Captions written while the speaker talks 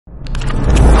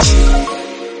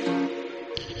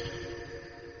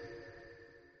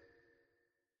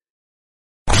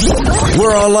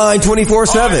We're online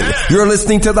 24/7. You're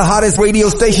listening to the hottest radio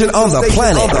station on the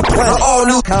planet. All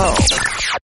new town.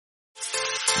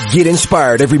 Get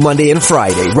inspired every Monday and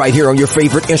Friday right here on your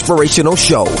favorite inspirational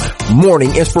show,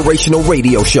 Morning Inspirational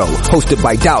Radio Show, hosted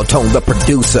by Dowtone, the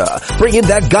producer, bringing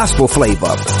that gospel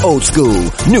flavor, old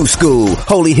school, new school,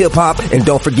 holy hip hop, and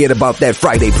don't forget about that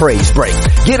Friday praise break.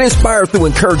 Get inspired through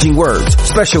encouraging words,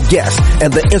 special guests,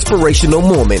 and the inspirational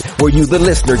moment where you, the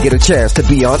listener, get a chance to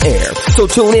be on air. So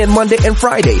tune in Monday and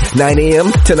Friday, 9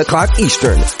 a.m., 10 o'clock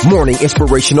Eastern, Morning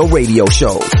Inspirational Radio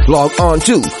Show. Log on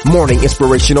to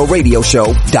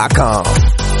morninginspirationalradioshow.com.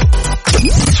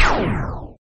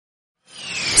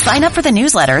 Sign up for the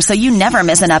newsletter so you never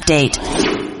miss an update.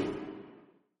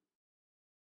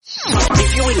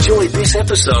 If you enjoyed this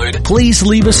episode, please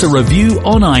leave us a review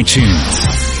on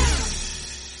iTunes.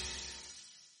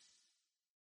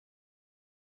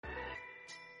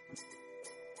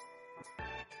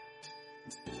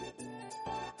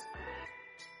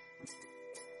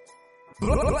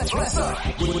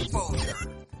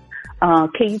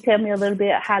 Can you tell me a little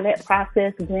bit how that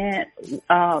process went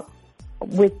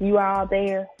with you all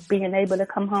there being able to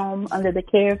come home under the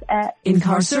CARES Act?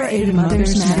 Incarcerated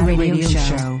Mothers Matter Radio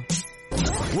Show.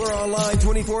 We're online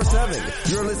 24/7.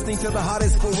 You're listening to the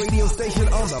hottest radio station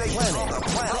on the planet.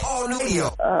 All new radio.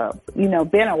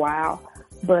 Been a while,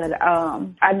 but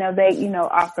I know they,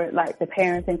 offered like the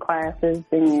parenting classes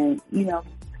and,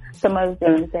 some other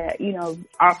things that,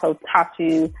 also taught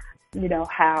you,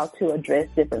 how to address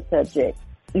different subjects,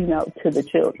 to the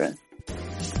children.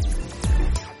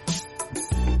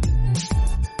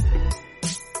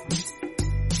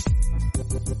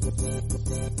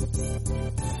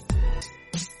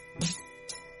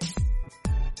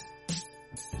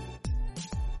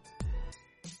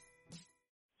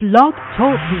 Blog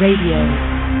Talk Radio.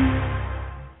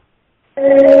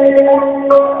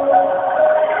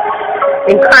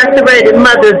 Incarcerated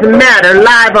Mothers Matter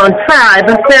live on Tribe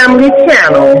and Family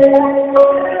Channel.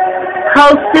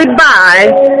 Hosted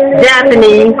by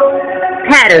Daphne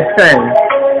Patterson.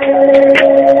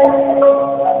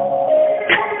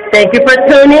 Thank you for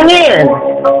tuning in.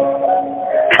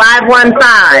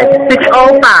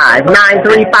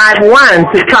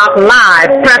 515-605-9351 to talk live.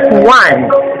 Press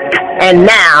 1. And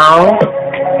now,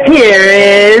 here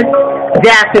is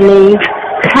Daphne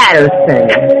Patterson.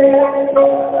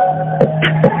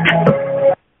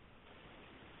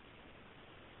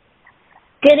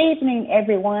 Good evening,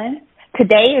 everyone.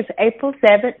 Today is April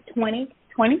 7th,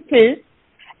 2022,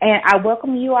 and I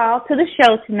welcome you all to the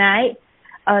show tonight.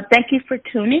 Thank you for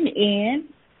tuning in.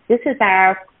 This is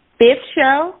our 5th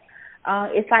show.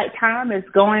 It's like time is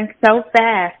going so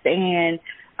fast, and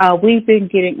we've been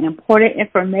getting important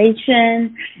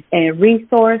information and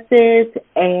resources,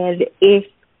 and it's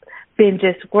been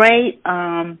just great.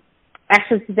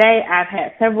 Actually, today I've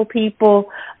had several people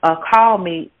call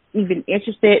me even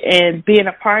interested in being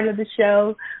a part of the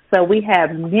show. So we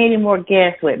have many more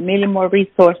guests with many more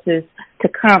resources to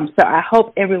come. So I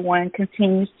hope everyone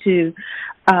continues to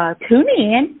tune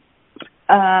in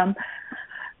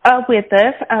with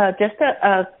us. Just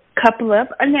a couple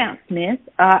of announcements.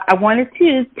 I wanted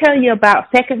to tell you about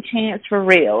Second Chance for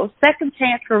Real. Second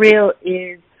Chance for Real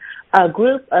is a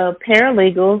group of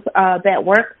paralegals that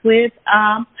work with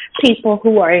people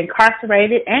who are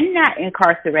incarcerated and not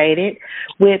incarcerated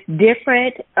with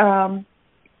different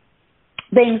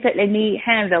things that they need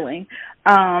handling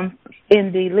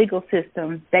in the legal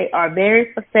system. They are very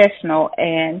professional,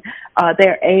 and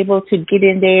they're able to get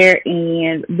in there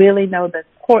and really know the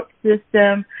court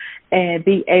system and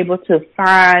be able to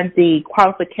find the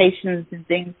qualifications and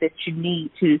things that you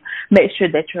need to make sure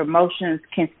that your emotions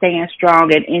can stand strong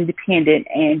and independent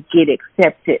and get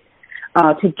accepted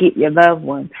to get your loved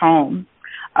ones home.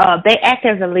 They act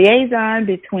as a liaison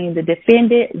between the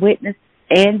defendant, witness,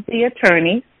 and the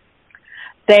attorney.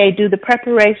 They do the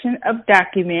preparation of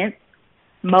documents,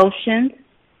 motions,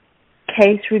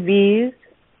 case reviews,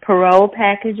 parole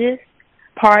packages,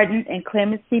 pardon and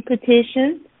clemency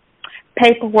petitions,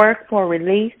 paperwork for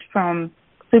release from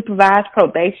supervised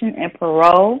probation and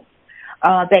parole.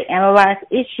 They analyze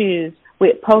issues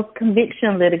with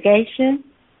post-conviction litigation.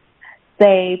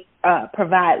 They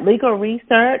provide legal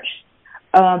research.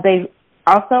 They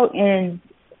also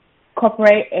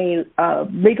incorporate a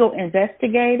legal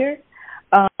investigator.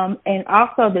 And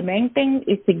also the main thing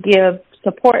is to give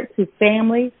support to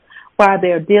families while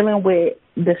they're dealing with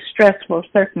the stressful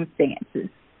circumstances.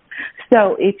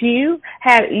 So if you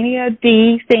have any of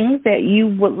these things that you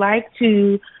would like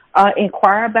to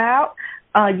inquire about,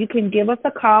 you can give us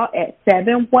a call at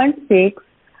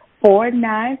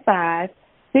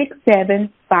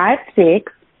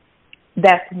 716-495-6756.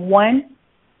 That's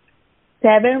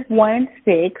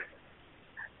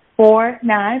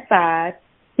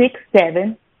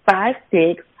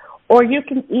 716-495-6756, or you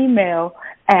can email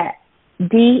at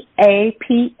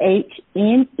DAPHNE,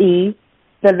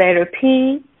 the letter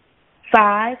P,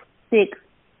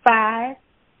 565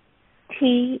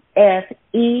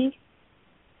 TFE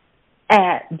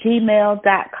at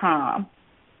gmail.com.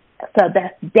 So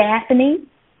that's Daphne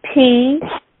P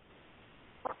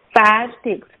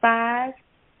 565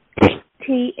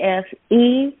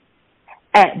 TFE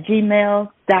at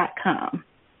gmail.com.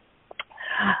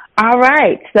 All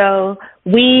right, so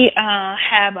we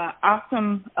have an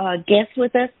awesome guest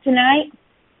with us tonight.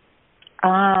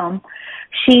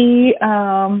 She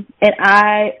and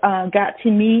I got to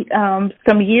meet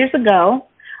some years ago,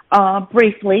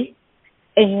 briefly,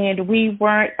 and we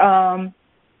were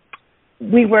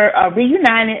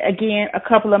reunited again a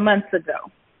couple of months ago.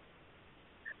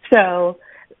 So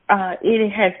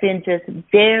it has been just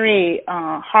very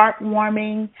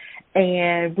heartwarming,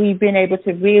 and we've been able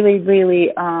to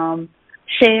really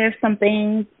share some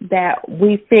things that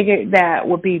we figured that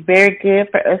would be very good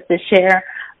for us to share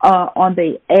on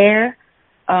the air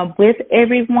with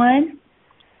everyone.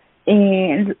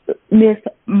 And Miss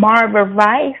Marva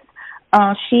Rice,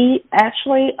 she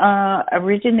actually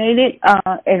originated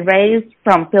and raised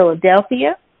from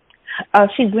Philadelphia.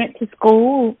 She went to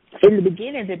school in the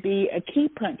beginning to be a key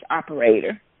punch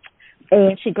operator,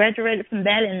 and she graduated from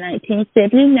that in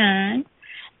 1979,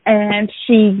 and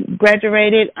she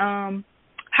graduated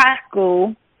high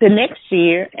school the next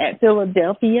year at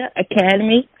Philadelphia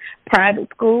Academy Private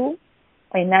School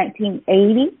in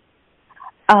 1980.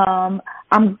 I'm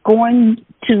going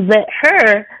to let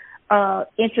her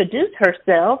introduce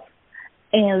herself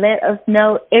and let us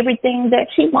know everything that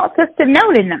she wants us to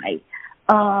know tonight.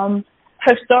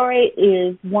 Her story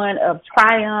is one of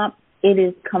triumph. It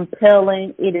is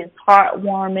compelling. It is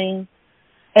heartwarming,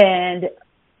 and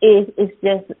it is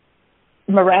just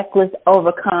miraculous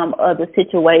overcome of the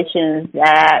situations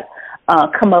that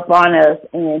come up on us.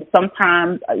 And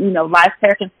sometimes, life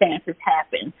circumstances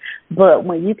happen, but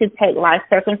when you can take life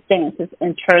circumstances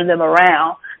and turn them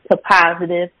around to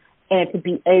positive and to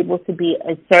be able to be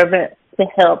a servant to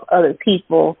help other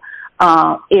people,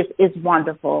 it's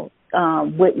wonderful.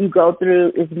 What you go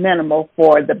through is minimal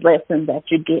for the blessing that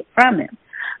you get from it.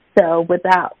 So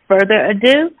without further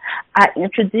ado, I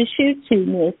introduce you to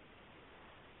Miss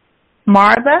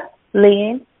Marva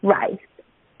Lynn Rice.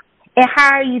 And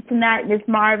how are you tonight, Miss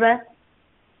Marva?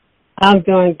 I'm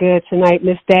doing good tonight,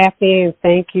 Miss Daphne, and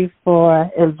thank you for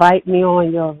inviting me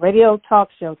on your radio talk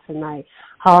show tonight.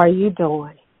 How are you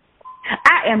doing?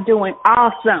 I am doing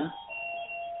awesome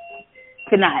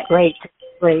tonight. Great.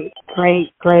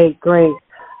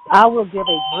 I will give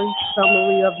a brief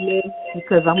summary of me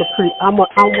because I'm one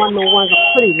of the ones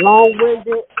that's pretty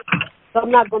long-winded. So I'm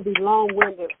not going to be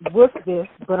long-winded with this,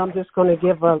 but I'm just going to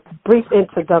give a brief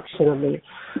introduction of me.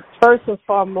 First and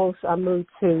foremost, I moved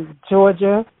to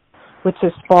Georgia, which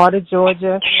is Sparta,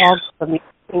 Georgia, August of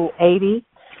 1980,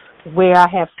 where I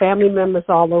have family members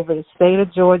all over the state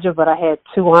of Georgia, but I had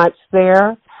two aunts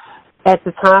there. At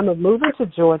the time of moving to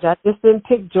Georgia, I just didn't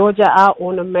pick Georgia out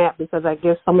on the map because I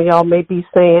guess some of y'all may be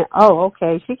saying, oh,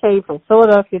 okay, she came from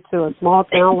Philadelphia to a small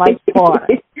town like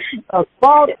Sparta. A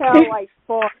small town like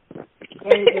Sparta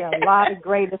gave me a lot of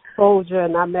great exposure,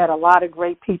 and I met a lot of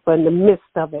great people in the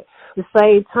midst of it. At the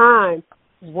same time,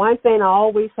 one thing I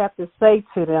always have to say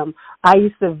to them, I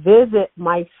used to visit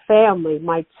my family,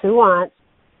 my two aunts,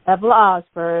 Evelyn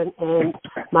Osborne, and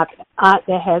my aunt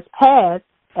that has passed,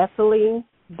 Ethelene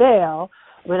Bell.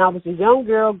 When I was a young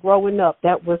girl growing up,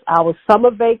 that was our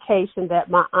summer vacation that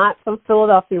my aunt from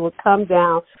Philadelphia would come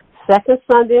down second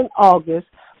Sunday in August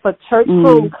for church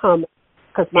homecoming,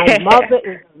 because my mother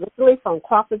is originally from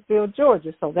Crawfordsville,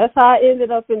 Georgia. So that's how I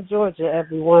ended up in Georgia,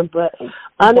 everyone. But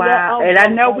wow, and I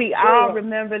know we all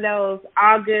remember those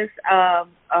August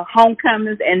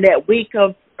homecomings and that week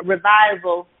of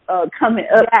revival coming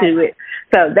up to it.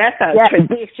 So that's a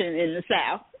tradition in the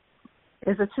South.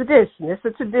 It's a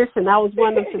tradition. I was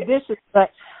one of the traditions,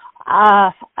 but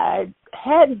I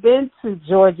hadn't been to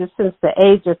Georgia since the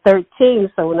age of 13.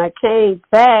 So when I came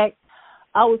back,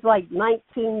 I was like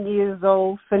 19 years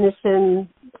old, finishing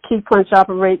key punch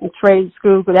operating trade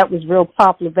school, because that was real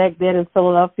popular back then in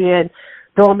Philadelphia, and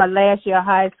during my last year of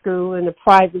high school and the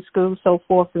private school, so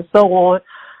forth and so on.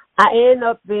 I ended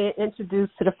up being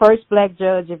introduced to the first black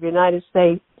judge of the United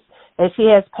States, and she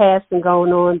has passed and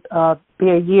gone on be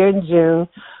a year in June,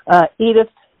 Edith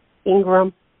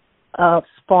Ingram of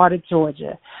Sparta,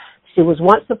 Georgia. She was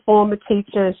once a former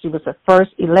teacher, and she was the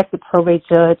first elected probate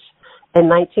judge in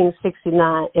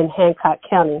 1969 in Hancock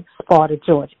County, Sparta,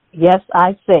 Georgia. Yes,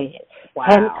 I said Wow.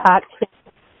 Hancock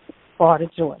County, Florida,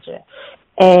 Georgia.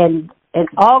 And in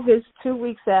August, 2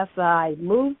 weeks after I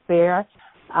moved there,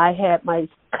 I had my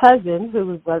cousin,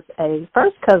 who was a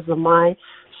first cousin of mine,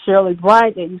 Shirley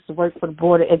Bryant, that used to work for the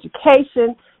Board of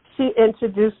Education. She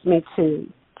introduced me to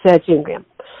Judge Ingram.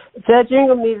 Judge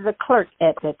Ingram needed a clerk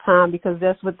at that time because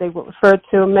that's what they would refer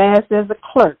to him as a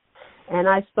clerk. And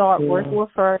I started working with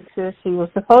her until she was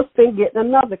supposed to be getting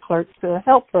another clerk to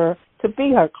help her to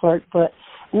be her clerk. But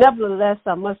nevertheless,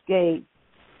 I must say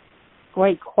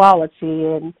great quality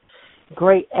and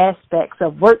great aspects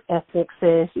of work ethics.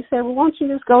 And she said, well, why don't you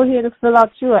just go ahead and fill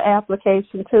out your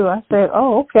application too? I said,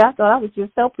 oh, okay. I thought I was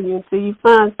just helping you until you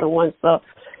find someone. So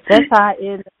that's how I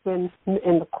ended up in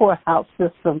the courthouse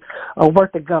system of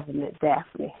work of government,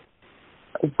 Daphne.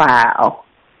 Wow.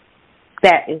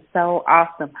 That is so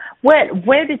awesome.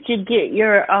 Where did you get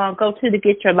your go to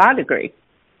get your law degree?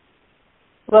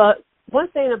 Well, one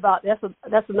thing about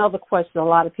that's another question a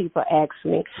lot of people ask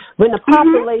me. When the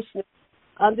population is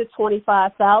under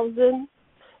 25,000,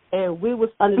 and we was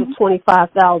under the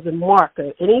 25,000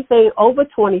 marker, anything over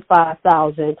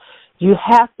 25,000, you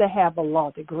have to have a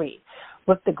law degree.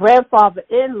 With the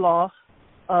grandfather-in-law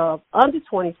of under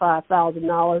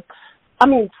 $25,000,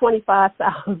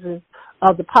 25,000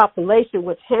 of the population,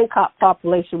 which Hancock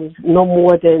population was no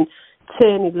more than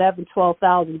 10, 11,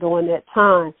 12,000 during that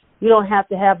time. You don't have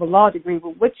to have a law degree,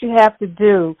 but what you have to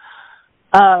do,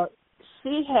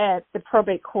 she had the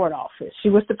probate court office. She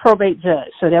was the probate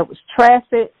judge. So that was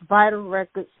traffic, vital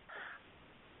records,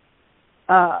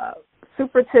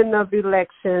 superintendent of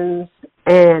elections,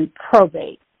 and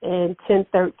probate, and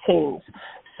 1013s.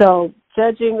 So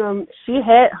Judge Ingram, she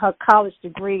had her college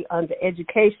degree under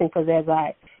education because, as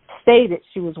I stated,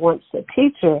 she was once a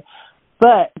teacher.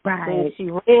 But when she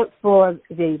ran for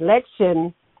the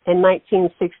election in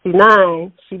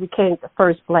 1969, she became the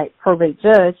first black probate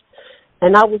judge.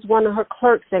 And I was one of her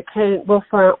clerks that came with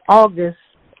her in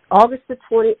August the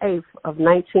 28th of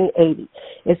 1980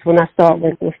 is when I started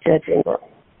working with Judge Ingram.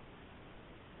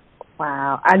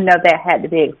 Wow. I know that had to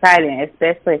be exciting,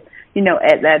 especially,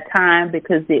 at that time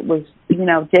because it was,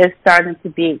 just starting to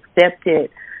be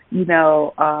accepted,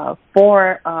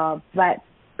 for black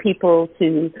people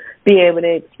to be able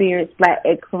to experience black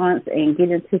excellence and get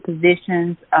into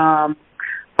positions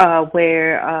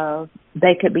where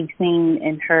they could be seen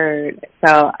and heard.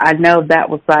 So I know that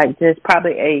was like just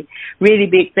probably a really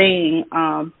big thing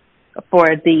for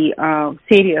the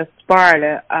city of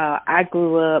Sparta. I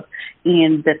grew up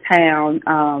in the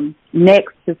town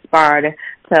next to Sparta.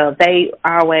 So they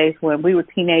always, when we were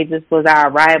teenagers, was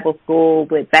our rival school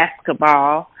with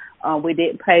basketball. We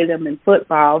didn't play them in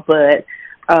football, but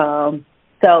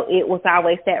so it was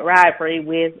always that rivalry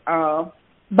with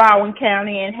Baldwin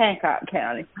County and Hancock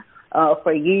County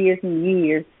for years and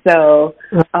years. So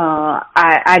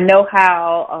I know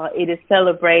how it is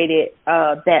celebrated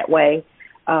that way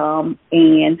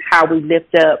and how we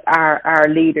lift up our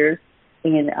leaders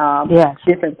and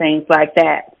different things like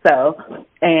that. So,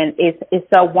 and it's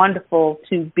so wonderful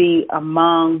to be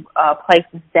among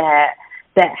places that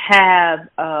have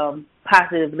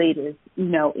positive leaders,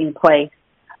 in place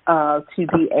to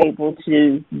be able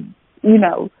to,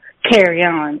 carry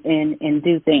on and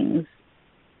do things.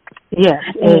 Yes,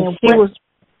 and she was.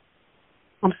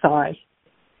 I'm sorry.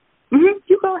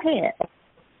 You go ahead.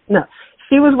 No,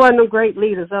 she was one of the great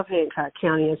leaders of Hancock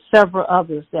County and several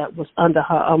others that was under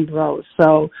her umbrella.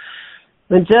 So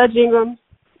when Judge Ingram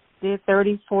did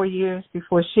 34 years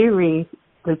before she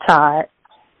retired,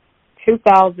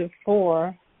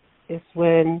 2004 is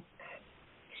when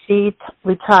she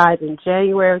retired in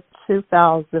January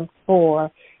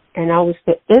 2004, and I was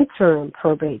the interim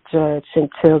probate judge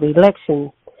until the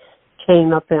election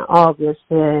came up in August,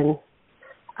 and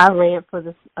I ran for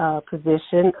this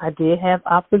position. I did have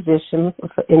opposition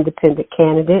with an independent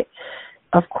candidate.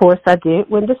 Of course, I did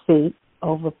win the seat,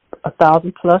 over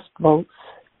 1,000+ votes.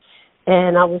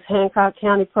 And I was Hancock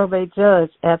County probate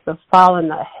judge after following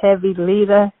a heavy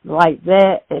leader like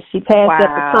that. And she passed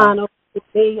that baton over to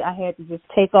me. I had to just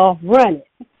take off running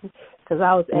because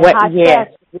I was at high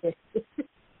stature.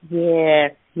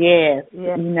 Yes.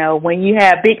 When you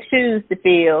have big shoes to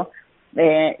fill,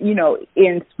 and,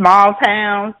 in small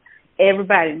towns,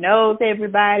 everybody knows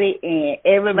everybody, and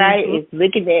everybody is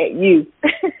looking at you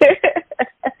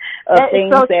of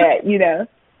things so that,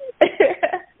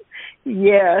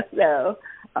 Yeah, so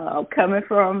coming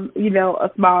from, a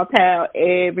small town,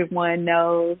 everyone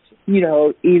knows,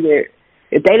 either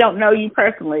if they don't know you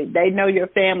personally, they know your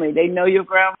family, they know your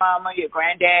grandmama, your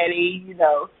granddaddy,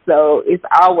 so it's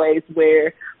always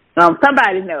where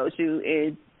somebody knows you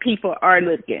and people are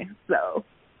looking. So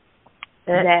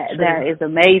that is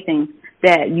amazing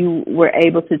that you were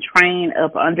able to train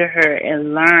up under her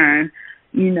and learn,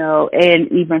 you know,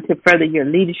 and even to further your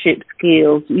leadership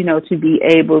skills, you know, to be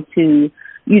able to,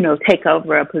 you know, take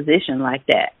over a position like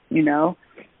that, you know.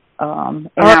 And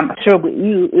I'm sure with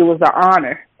you, it was an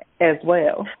honor as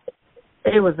well.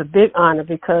 It was a big honor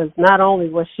because not only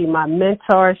was she my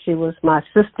mentor, she was my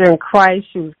sister in Christ.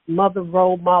 She was mother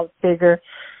role model figure.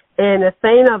 And the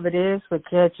thing of it is with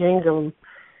Judge Ingram,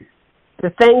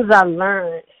 the things I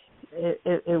learned,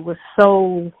 it was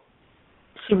so,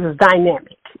 she was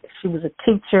dynamic. She was a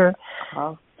teacher.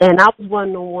 And I was one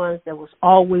of the ones that was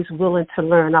always willing to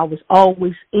learn. I was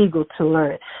always eager to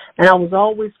learn. And I was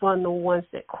always one of the ones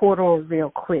that caught on real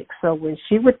quick. So when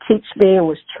she would teach me and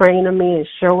was training me and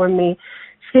showing me,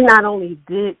 she not only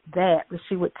did that, but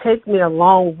she would take me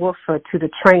along with her to the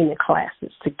training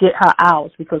classes to get her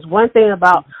hours. Because one thing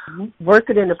about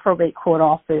working in the probate court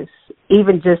office,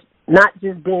 even just not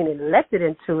just being elected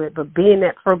into it, but being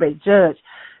that probate judge,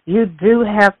 you do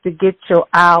have to get your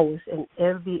hours in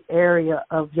every area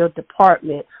of your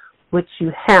department which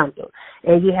you handle.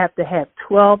 And you have to have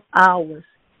 12 hours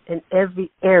in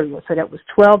every area. So that was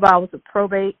 12 hours of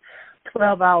probate,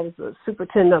 12 hours of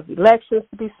superintendent of elections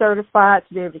to be certified,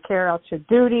 to be able to carry out your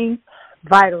duties,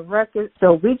 vital records.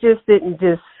 So we just didn't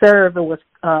just serve and was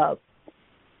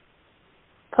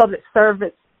public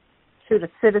servants to the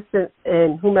citizens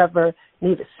and whomever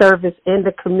needed service in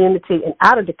the community and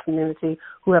out of the community,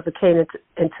 whoever came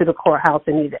into the courthouse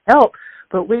and needed help.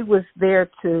 But we was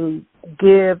there to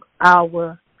give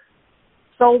our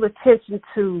sole attention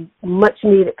to much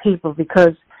needed people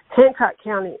because Hancock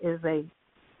County is a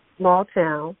small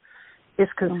town.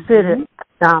 It's considered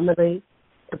predominantly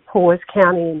the poorest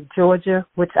county in Georgia,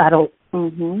 which I don't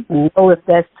know if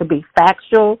that's to be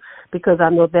factual because I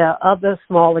know there are other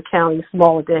smaller counties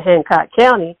smaller than Hancock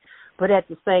County, but at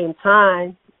the same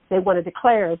time, they want to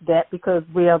declare us that because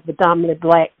we are the dominant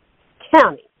black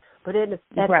county. But at the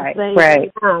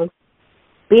same time,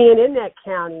 being in that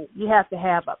county, you have to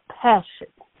have a passion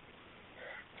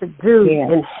to do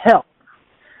and help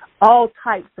all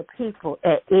types of people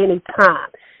at any time.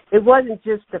 It wasn't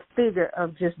just the figure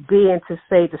of just being to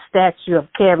say the statue of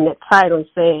carrying that title and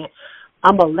saying,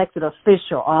 I'm an elected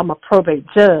official or I'm a probate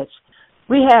judge.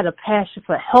 We had a passion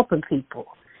for helping people.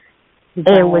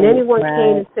 And when anyone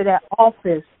came into that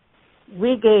office,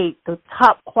 we gave the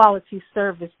top quality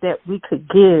service that we could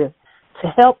give to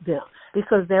help them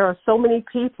because there are so many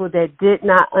people that did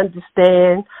not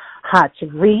understand how to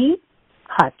read,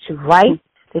 how to write.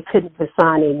 They couldn't even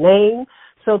sign their name.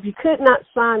 So if you could not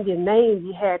sign your name,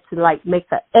 you had to like make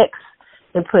an X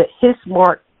and put his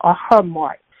mark or her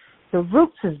mark. The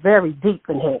roots is very deep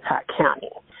in Hancock County.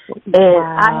 And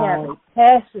I have a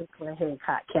passion for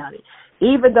Hancock County.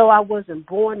 Even though I wasn't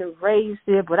born and raised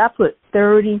there, but I put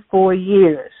 34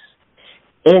 years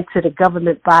into the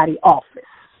government body office.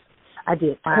 I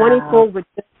did 24 with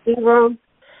Ingram,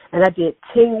 and I did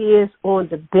 10 years on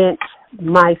the bench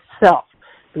myself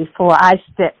before I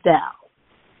stepped down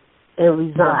and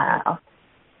resigned.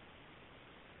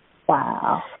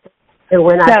 Wow. And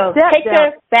when I stepped take down,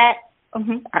 us back.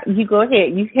 You go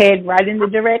ahead. You head right in the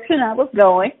direction I was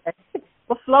going.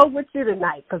 I'll flow with you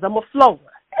tonight because I'm a flower.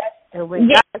 And when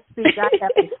God speaks, I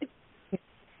have to.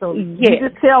 So you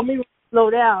just tell me to slow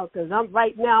down because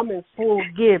I'm in full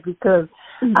gear because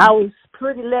I was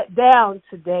pretty let down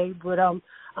today, but I'm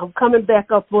coming back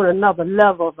up on another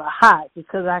level of a high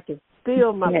because I can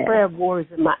feel my prayer warriors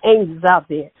and my angels out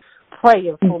there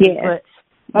praying for me.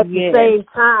 But at the same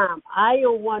time, I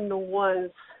am one of the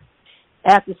ones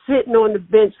after sitting on the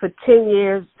bench for 10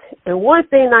 years. And one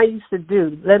thing I used to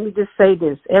do, let me just say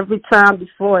this, every time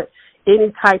before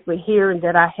any type of hearing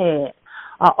that I had,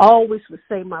 I always would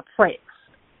say my prayers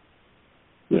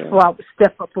before I would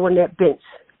step up on that bench.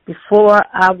 Before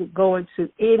I would go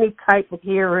into any type of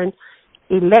hearing,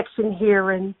 election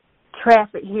hearing,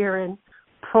 traffic hearing,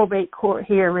 probate court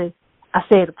hearing, I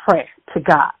said a prayer to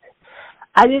God.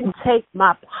 I didn't take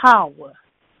my power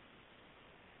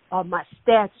or my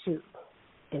statute,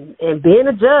 and being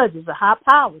a judge is a high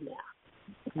power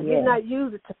now. I did not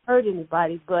use it to hurt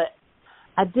anybody, but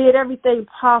I did everything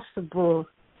possible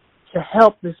to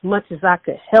help as much as I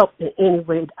could help in any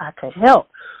way I could help.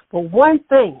 But one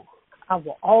thing I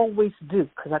will always do,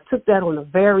 because I took that on a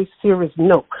very serious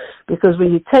note, because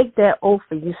when you take that oath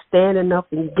and you're standing up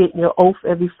and you're getting your oath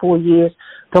every 4 years,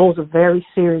 those are very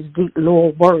serious, deep,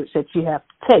 long words that you have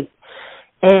to take.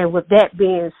 And with that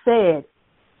being said,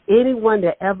 anyone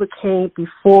that ever came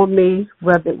before me,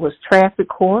 whether it was traffic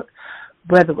court,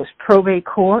 whether it was probate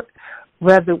court,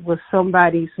 whether it was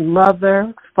somebody's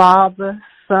mother, father,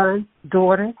 son,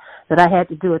 daughter, that I had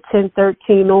to do a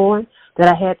 1013 on, that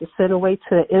I had to send away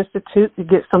to an institute to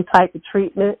get some type of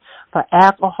treatment for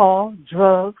alcohol,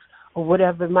 drugs, or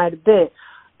whatever it might have been.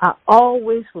 I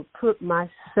always would put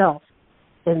myself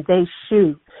in their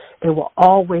shoes and will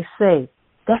always say,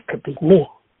 that could be me.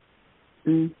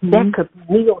 Mm-hmm. That could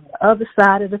be me on the other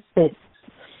side of the fence.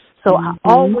 So I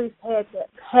always had that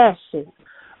passion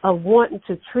of wanting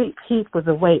to treat people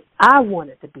the way I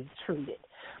wanted to be treated.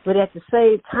 But at the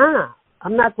same time,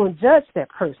 I'm not going to judge that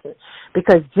person,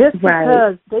 because just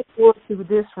because they're going through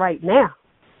this right now,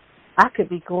 I could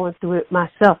be going through it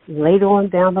myself later on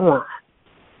down the line.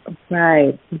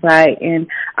 Right. And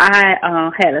I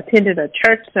had attended a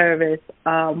church service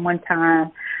one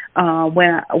time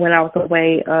when I was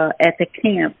away at the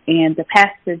camp, and the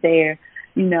pastor there,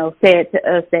 said to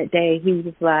us that day, he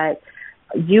was like,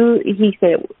 he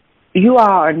said, you all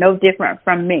are no different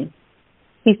from me.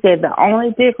 He said, the only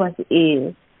difference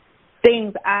is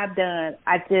things I've done,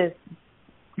 I just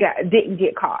didn't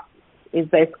get caught, is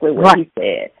basically what he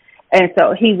said. And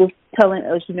so he was telling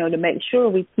us, to make sure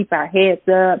we keep our heads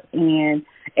up and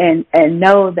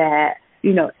know that,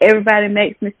 everybody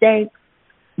makes mistakes,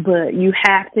 but you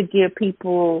have to give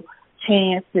people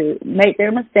chance to make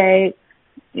their mistakes,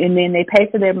 and then they pay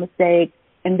for their mistakes,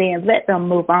 and then let them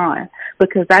move on.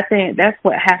 Because I think that's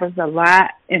what happens a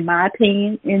lot, in my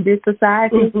opinion, in this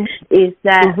society, is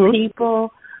that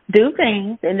people do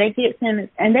things and they get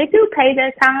sentenced and they do pay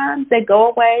their time. They go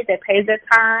away, they pay their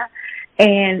time,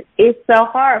 and it's so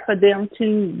hard for them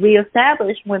to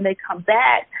reestablish when they come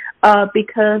back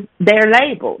because they're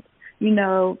labeled.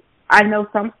 I know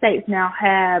some states now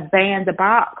have banned the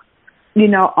box,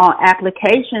 on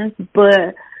applications,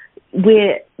 but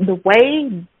with the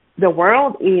way the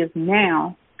world is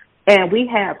now, and we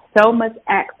have so much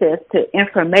access to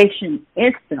information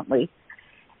instantly,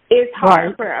 it's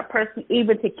hard for a person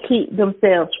even to keep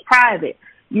themselves private.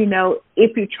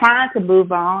 If you're trying to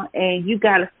move on and you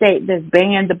got a state that's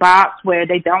banned the box where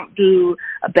they don't do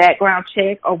a background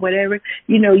check or whatever,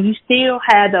 you still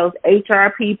have those HR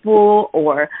people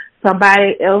or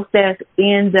somebody else that's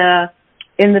in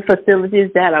the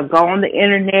facilities that are go on the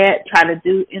internet, try to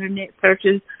do internet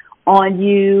searches on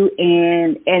you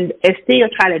and still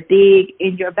try to dig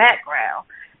in your background.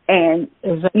 And,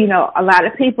 a lot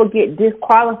of people get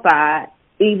disqualified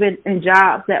even in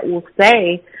jobs that will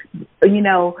say,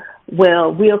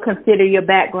 well, we'll consider your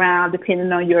background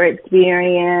depending on your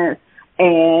experience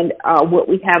and what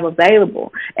we have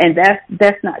available. And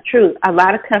that's not true. A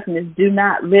lot of companies do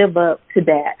not live up to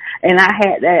that. And I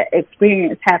had that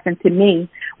experience happen to me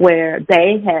where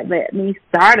they had let me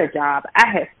start a job. I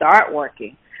had started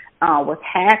working. Was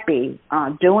happy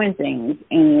doing things,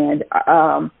 and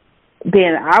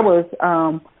then I was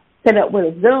set up with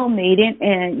a Zoom meeting,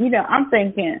 and I'm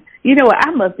thinking,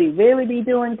 I must really be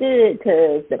doing good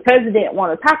because the president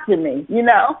want to talk to me, and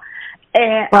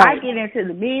I get into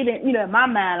the meeting, in my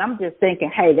mind I'm just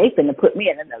thinking, hey, they finna put me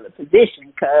in another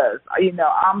position because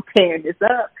I'm tearing this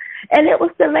up, and it was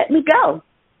to let me go,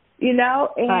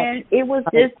 and it was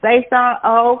just based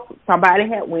on somebody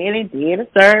had went and did a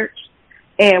search.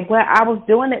 And what I was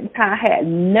doing at the time had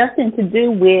nothing to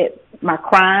do with my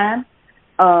crime,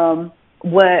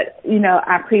 what,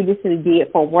 I previously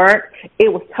did for work.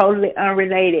 It was totally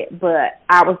unrelated, but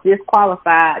I was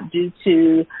disqualified due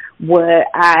to what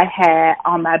I had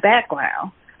on my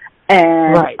background.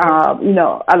 And,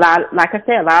 a lot, like I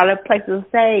said, a lot of places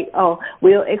say, oh,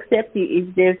 we'll accept you.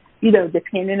 It's just,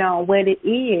 depending on what it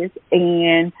is.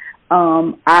 And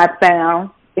I found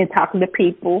in talking to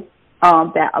people,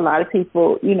 that a lot of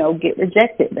people, get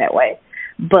rejected that way.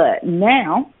 But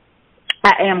now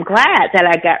I am glad that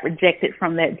I got rejected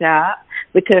from that job,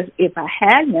 because if I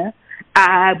hadn't,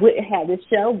 I wouldn't have this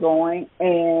show going,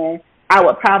 and I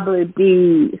would probably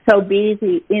be so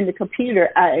busy in the computer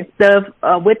and stuff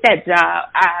with that job,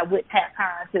 I wouldn't have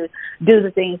time to do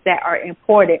the things that are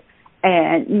important.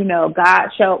 And, God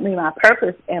showed me my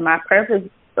purpose, and my purpose,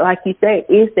 like you say,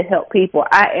 is to help people.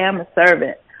 I am a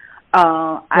servant.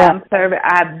 I'm a servant.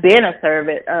 I've been a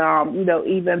servant.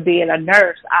 Even being a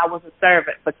nurse, I was a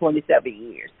servant for 27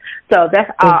 years. So that's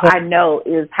all I know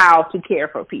is how to care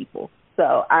for people.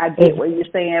 So I get what you're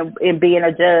saying. In being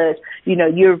a judge,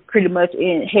 you're pretty much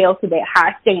held to that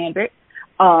high standard,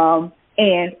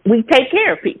 and we take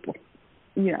care of people.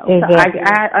 So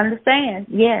I understand.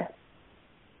 Yes.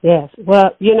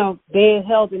 Well, being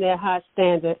held in that high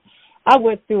standard, I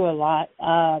went through a lot.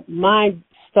 Mine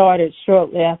started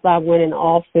shortly after I went in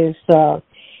office.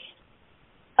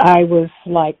 I was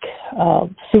like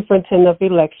superintendent of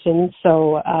elections,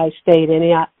 so I stayed in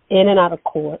and out of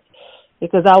court.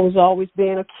 because I was always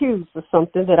being accused of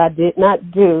something that I did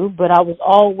not do, but I was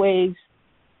always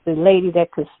the lady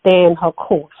that could stand her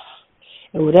course.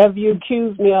 And whatever you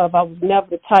accuse me of, I was never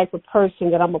the type of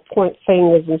person that I'm going to point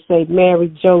fingers and say, Mary,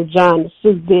 Joe, John, the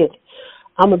Sue did it.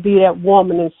 I'm going to be that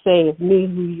woman and say, it's me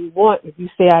who you want. If you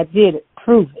say I did it,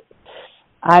 prove it.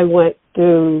 I went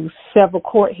through several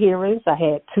court hearings. I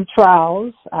had 2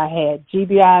 trials. I had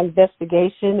GBI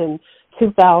investigation in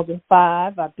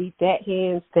 2005. I beat that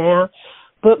hands down.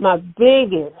 But my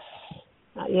biggest,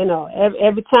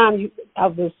 every time I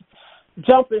was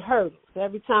jumping hurdles.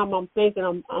 Every time I'm thinking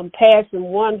I'm passing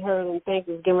one hurdle and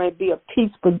thinking it's getting ready to be a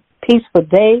peaceful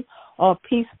day or a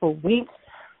peaceful week,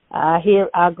 I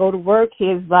go to work.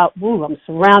 I'm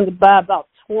surrounded by about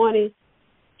 20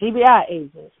 GBI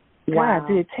agents. Wow. God,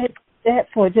 did it take that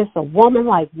for just a woman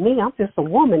like me? I'm just a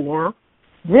woman now.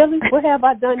 Really? What have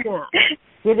I done now?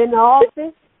 Get in the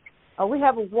office? We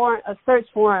have a search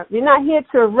warrant. We're not here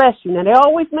to arrest you. Now, they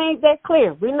always made that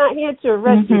clear. We're not here to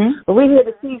arrest you, but we're here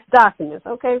to seize documents.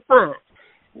 Okay, fine.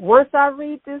 Once I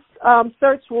read this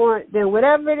search warrant, then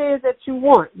whatever it is that you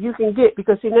want, you can get.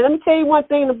 Because, see, now let me tell you one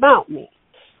thing about me.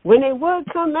 When they would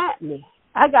come at me,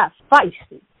 I got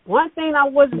feisty. One thing I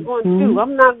wasn't going to do,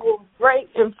 I'm not going to break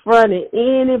in front of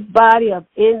anybody of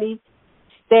any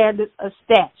standard or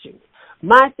statute.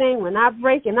 My thing, when I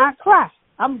break and I cry,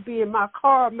 I'm going to be in my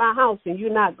car or my house and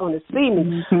you're not going to see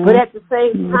me. But at the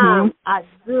same time, I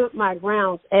stood my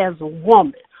grounds as a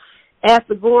woman.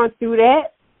 After going through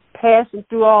that, passing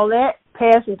through all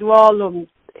them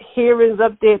hearings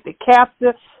up there at the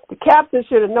captain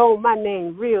should have known my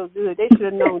name real good. They should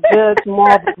have known Judge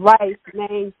Marvin Rice's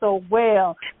name so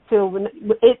well.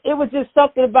 It was just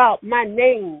something about my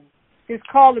name, just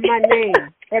calling my name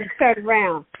every turn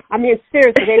around. I mean,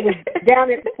 seriously, they was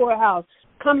down at the courthouse,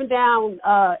 coming down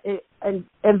and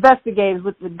investigators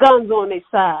with the guns on their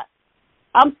side.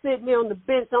 I'm sitting there on the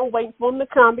bench. I'm waiting for them to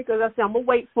come because I said I'm going to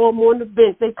wait for them on the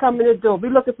bench. They come in the door.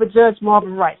 We're looking for Judge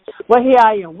Marvin Rice. Well, here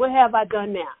I am. What have I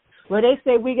done now? Well, they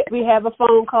say we have a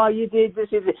phone call. You did this,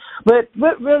 you did. But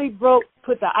what really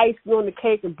put the icing on the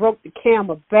cake and broke the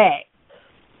camera back.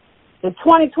 In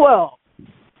 2012,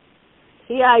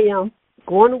 here I am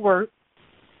going to work,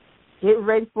 getting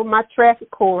ready for my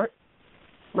traffic court.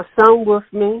 My son with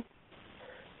me.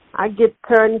 I get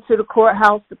turned into the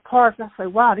courthouse to park. I say,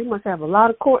 wow, they must have a lot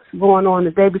of courts going on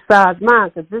today besides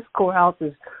mine because this courthouse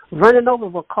is running over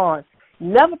with cars.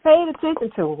 Never paid attention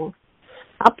to them.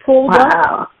 I pulled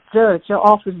up. Judge, your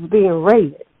office is being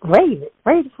raided.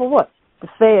 Raided for what? The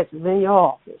feds is in your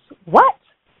office. What?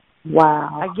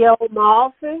 Wow. I get over my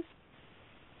office.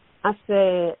 I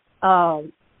said,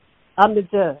 I'm the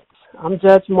judge. I'm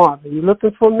Judge Marvin. You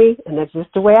looking for me? And that's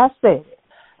just the way I said it.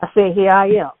 I said, here I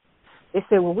am. They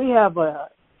said, well, we have a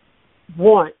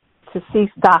warrant to seize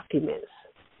documents.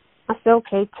 I said,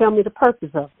 okay, tell me the purpose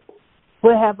of it.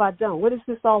 What have I done? What is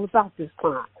this all about this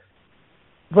time?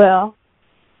 Well,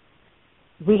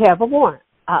 we have a warrant.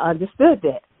 I understood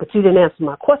that, but you didn't answer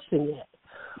my question yet.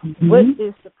 What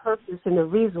is the purpose and the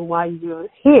reason why you're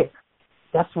here?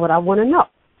 That's what I want to know.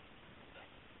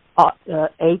 The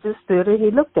agent stood and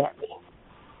he looked at me.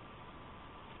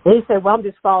 And he said, well, I'm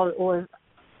just following orders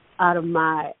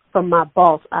from my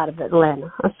boss out of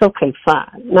Atlanta. I said, okay,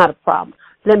 fine, not a problem.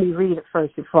 Let me read it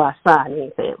first before I sign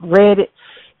anything. Read it.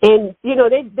 And,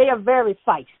 they are very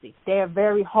feisty. They are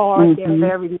very hard. They're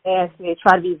very nasty. They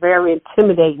try to be very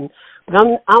intimidating. But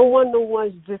I'm one of the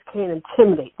ones who just can't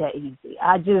intimidate that easy.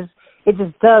 It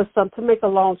just does something. To make a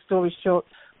long story short,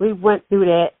 we went through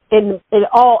that. And in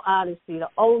all honesty, the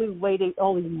only way they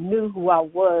only knew who I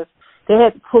was, they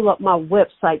had to pull up my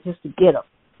website just to get a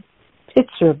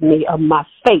picture of me, of my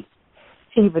face,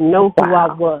 to even know who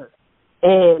I was.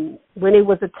 And when they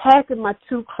was attacking my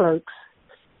 2 clerks,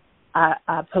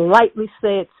 I politely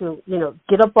said to,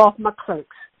 get up off my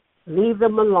clerks, leave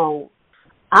them alone.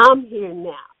 I'm here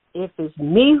now. If it's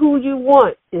me who you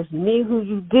want, it's me who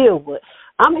you deal with.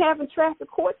 I'm having traffic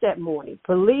court that morning,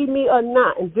 believe me or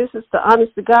not, and this is the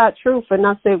honest to God truth. And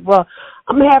I said, well,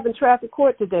 I'm having traffic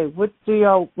court today. What do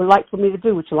y'all would like for me to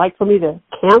do? Would you like for me to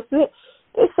cancel it?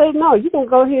 They say, no, you can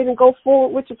go ahead and go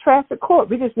forward with your traffic court.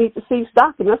 We just need to seize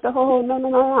documents. I said, oh,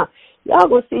 no. Y'all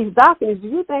going to seize documents. Do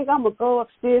you think I'm going to go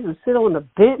upstairs and sit on the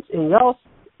bench and y'all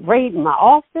raiding my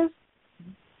office?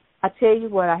 I tell you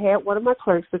what, I had one of my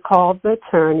clerks to call the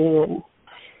attorney and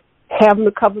have them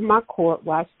to cover my court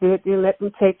while I stood there and let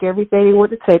them take everything they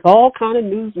wanted to take. All kind of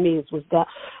news meetings was done.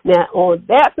 Now, on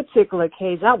that particular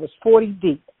occasion, I was 40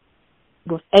 deep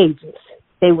with agents.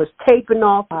 They was taping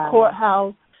off the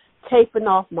courthouse, taping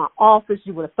off my office.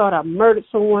 You would have thought I murdered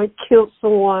someone, killed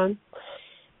someone.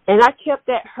 And I kept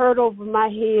that hurt over my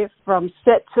head from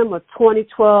September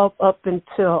 2012 up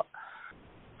until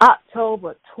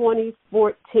October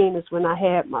 2014 is when I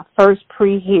had my first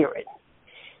pre-hearing.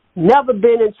 Never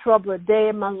been in trouble a day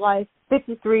in my life,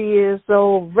 53 years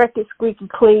old, record squeaky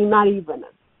clean, not even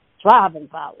a driving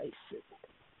violation.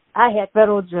 I had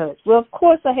federal judge. Well, of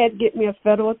course I had to get me a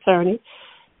federal attorney.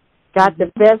 Got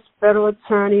the best federal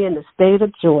attorney in the state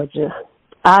of Georgia,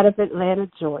 out of Atlanta,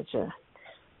 Georgia.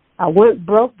 I went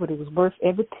broke, but it was worth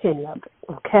every penny of it,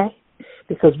 okay?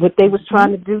 Because what they was trying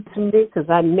to do to me, because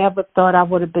I never thought I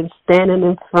would have been standing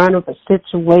in front of a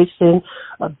situation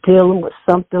of dealing with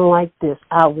something like this.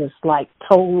 I was like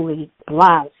totally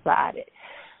blindsided.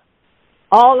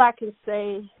 All I can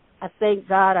say, I thank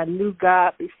God I knew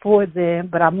God before then,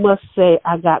 but I must say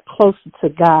I got closer to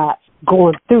God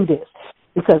going through this.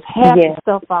 Because half the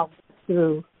stuff I went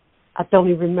through, I don't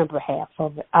even remember half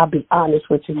of it. I'll be honest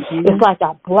with you. It's like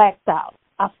I blacked out.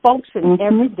 I functioned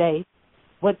every day,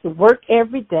 went to work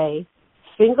every day,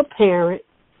 single parent,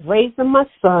 raising my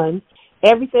son,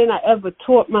 everything I ever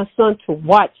taught my son to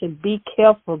watch and be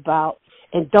careful about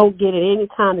and don't get in any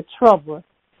kind of trouble.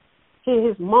 See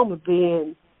his mama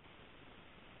being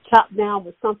chopped down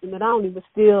with something that I don't even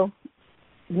still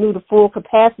knew the full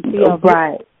capacity of.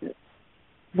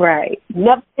 Right.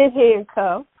 Never been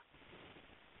handcuffed.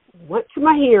 Went to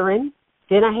my hearing.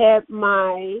 Then I had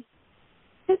my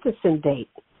sentencing date,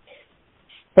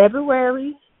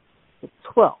 February the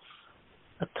 12th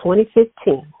of 2015.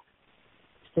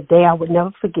 It's the day I would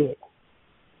never forget.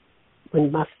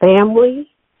 When my family,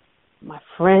 my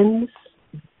friends,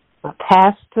 my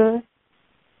pastor,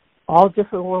 all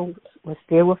different ones were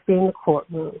still with me in the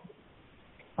courtroom,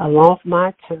 along with my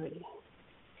attorney.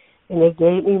 And they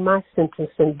gave me my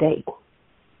sentencing date.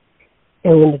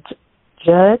 And when the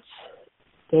judge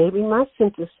gave me my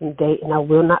sentencing date, and I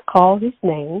will not call his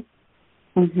name,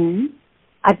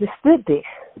 I just stood there.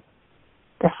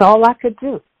 That's all I could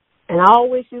do. And I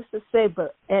always used to say,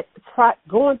 but at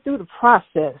going through the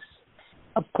process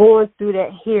of going through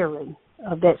that hearing,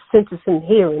 of that sentencing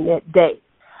hearing that day,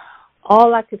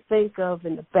 all I could think of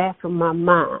in the back of my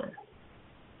mind,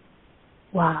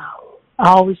 wow, I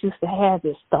always used to have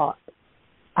this thought.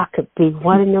 I could be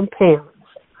one of them parents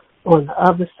on the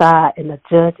other side, and the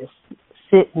judge is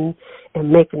sitting and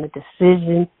making a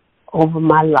decision over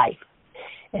my life.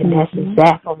 And that's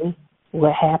exactly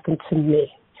what happened to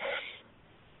me.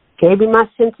 Gave me my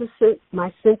sentence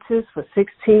for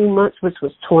 16 months, which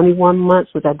was 21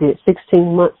 months, which I did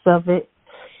 16 months of it.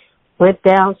 Went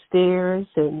downstairs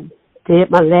and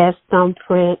did my last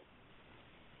thumbprint.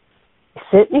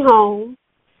 Sent me home.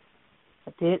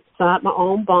 I did sign my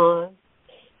own bond.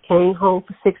 Came home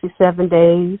for 67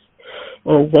 days.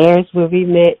 And there's where we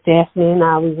met, Daphne and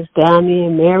I. We was down there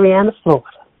in Marianna, Florida.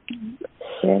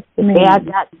 Yes, the day I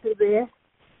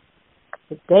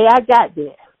got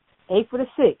there, April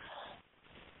the 6th,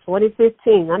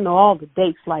 2015. I know all the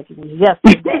dates like it was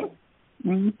yesterday.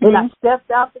 And I stepped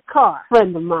out the car. A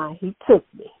friend of mine, he took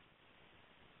me.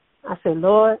 I said,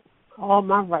 Lord, all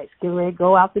my rights get ready to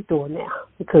go out the door now.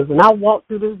 Because when I walked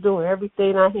through this door,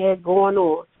 everything I had going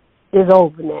on is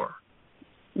over now.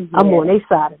 I'm on their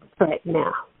side of the track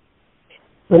now.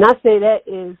 When I say that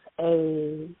is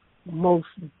a most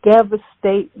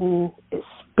devastating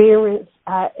experience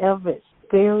I ever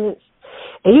experienced.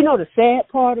 And you know the sad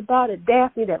part about it,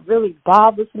 Daphne, that really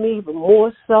bothers me even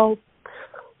more so?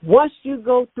 Once you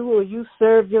go through or you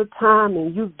serve your time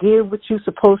and you give what you're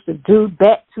supposed to do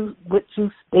back to what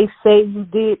they say you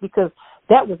did, because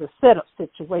that was a setup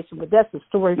situation, but that's a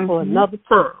story for another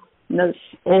time. No.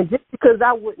 And just because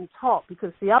I wouldn't talk,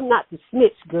 because, see, I'm not the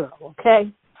snitch girl,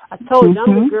 okay? I told you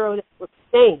I'm the girl that would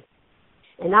stand.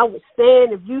 And I would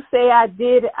stand. If you say I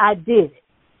did it, I did it.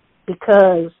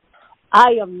 Because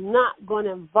I am not going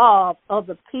to involve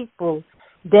other people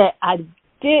that I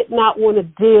did not want to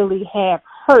dearly have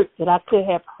hurt, that I could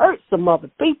have hurt some other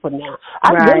people now.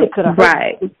 I really could have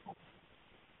hurt them,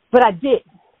 but I didn't.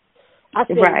 I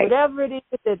said, whatever it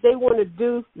is that they want to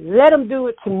do, let them do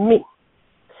it to me.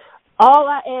 All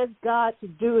I asked God to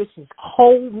do is just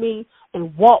hold me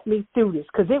and walk me through this,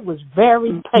 because it was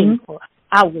very painful.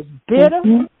 I was bitter.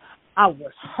 I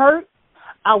was hurt.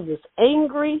 I was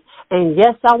angry. And,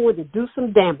 yes, I wanted to do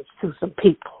some damage to some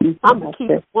people. I'm going to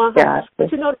keep it 100.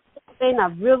 But, you know, the thing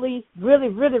that really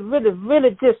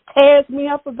just tears me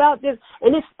up about this,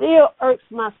 and it still irks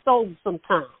my soul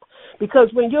sometimes, because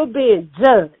when you're being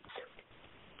judged,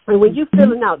 and when you're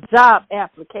filling out job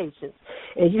applications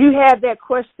and you have that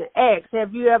question asked,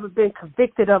 have you ever been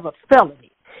convicted of a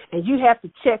felony? And you have to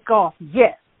check off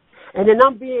yes. And then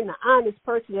I'm being the honest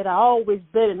person that I always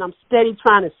been, and I'm steady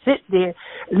trying to sit there.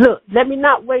 Look, let me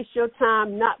not waste your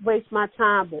time, not waste my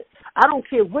time, but I don't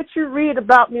care what you read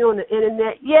about me on the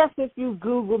internet. Yes, if you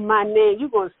Google my name, you're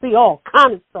going to see all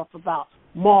kind of stuff about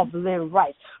Marva Lynn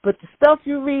Rice. But the stuff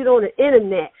you read on the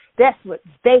internet, that's what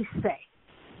they say.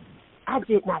 I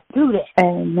did not do that.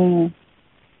 Amen.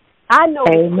 I know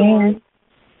the story. Amen.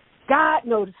 God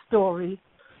knows the story.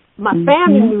 My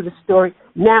family knew the story.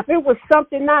 Now, if it was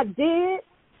something I did,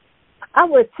 I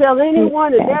would tell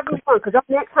anyone and everyone, because I'm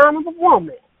that kind of a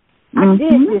woman. I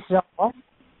did this, y'all.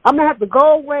 I'm going to have to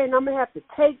go away and I'm going to have to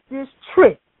take this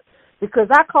trip because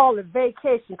I call it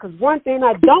vacation, because one thing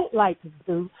I don't like to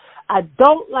do, I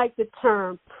don't like the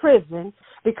term prison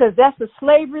because that's a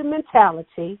slavery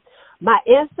mentality. My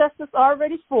ancestors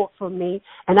already fought for me,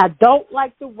 and I don't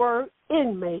like the word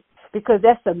inmate because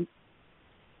that's a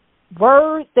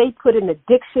word they put in the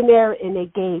dictionary and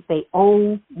they gave their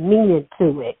own meaning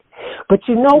to it. But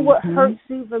you know what hurts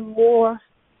even more?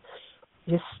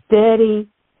 You're steady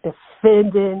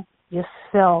defending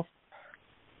yourself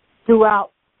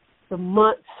throughout the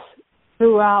months,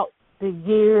 throughout the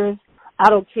years. I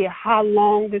don't care how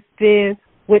long it's been,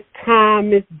 what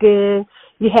time it's been.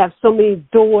 You have so many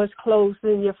doors closed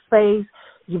in your face.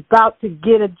 You're about to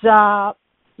get a job.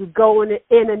 You go on the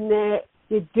internet.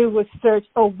 You do a search.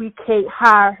 Oh, we can't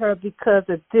hire her because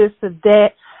of this or that.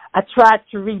 I tried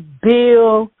to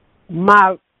rebuild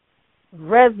my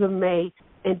resume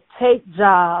and take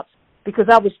jobs because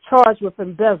I was charged with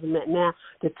embezzlement. Now,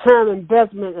 the term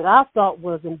embezzlement that I thought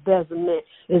was embezzlement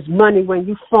is money when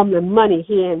you fumble money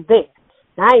here and there.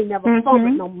 Now, I ain't never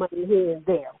fumbled no money here and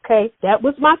there, okay? That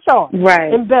was my charge.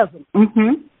 Right. Embezzlement.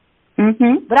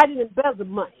 But I didn't embezzle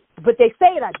money. But they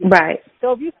say I did. Right.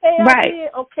 So if you say I did,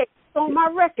 okay, it's on my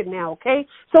record now, okay?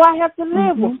 So I have to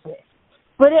live with it.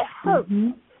 But it hurt.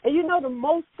 And you know the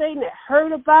most thing that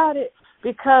hurt about it?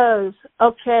 Because,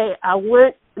 okay, I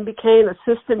went and became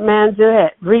assistant manager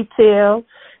at retail.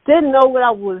 Didn't know what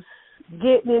I was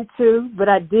getting into, but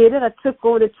I did it. I took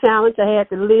on the challenge. I had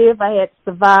to live. I had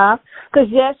to survive. Because,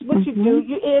 yes, what you do,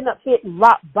 you end up hitting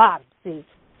rock bottom, see.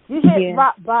 You hit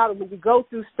rock bottom when you go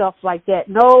through stuff like that.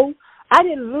 No, I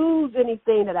didn't lose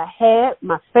anything that I had.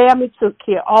 My family took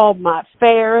care of all my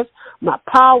affairs. My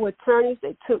power attorneys,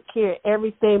 they took care of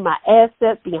everything, my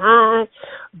assets behind.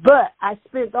 But I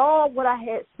spent all what I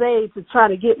had saved to try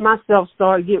to get myself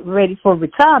started, get ready for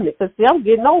retirement. Because, see, I'm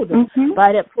getting older.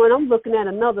 By that point, I'm looking at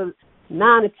another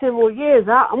 9 to 10 more years.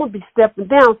 I'm going to be stepping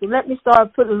down. So let me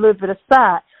start putting a little bit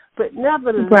aside. But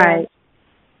nevertheless,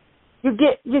 you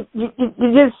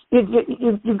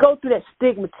go through that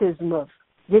stigmatism of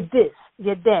you're this,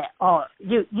 you're that, or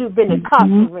you've been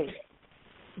incarcerated.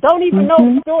 Don't even know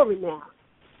the story now.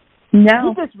 No.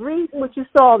 You just read what you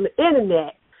saw on the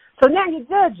internet. So now you're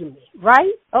judging me,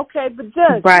 right? Okay, but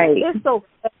judge me. It's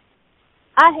okay.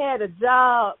 I had a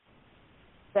job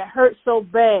that hurt so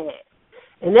bad.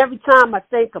 And every time I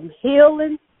think I'm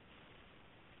healing,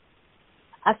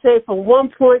 I say from one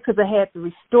point, because I had to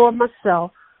restore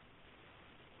myself,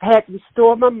 I had to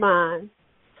restore my mind,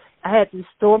 I had to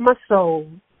restore my soul.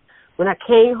 When I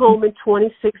came home in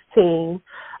 2016,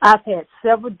 I've had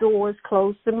several doors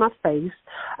closed in my face.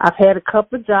 I've had a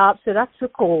couple of jobs that I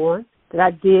took on, that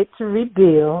I did to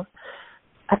rebuild.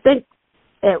 I think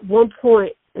at one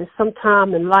point in some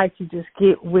time in life, you just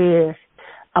get where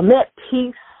I'm at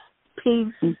peace.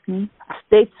 I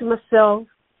stay to myself.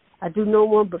 I do no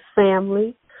one but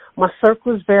family. My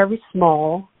circle is very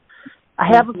small. I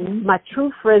have my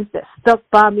true friends that stuck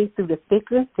by me through the thick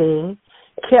and thin,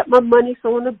 kept my money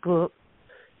on the book,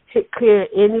 took care of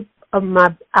any of my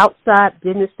outside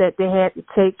business that they had to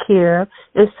take care of.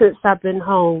 And since I've been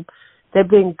home, they've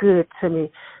been good to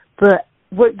me. But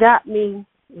what got me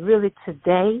really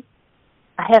today,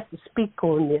 I have to speak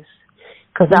on this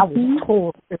because I was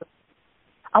torn.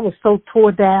 I was so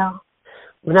tore down.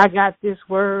 When I got this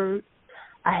word,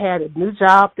 I had a new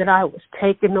job that I was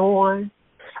taking on.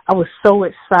 I was so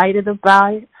excited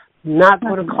about it. I'm not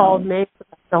going to call names.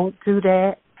 Don't do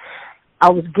that. I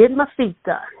was getting my feet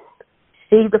done.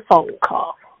 See the phone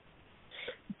call.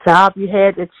 Job you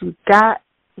had that you got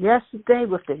yesterday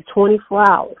within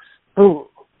 24 hours. Boom.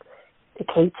 They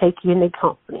can't take you in their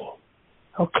company.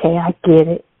 Okay, I get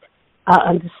it. I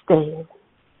understand.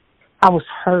 I was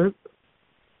hurt.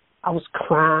 I was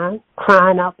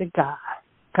crying out to God.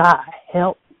 God,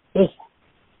 help me.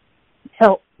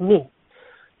 Help me.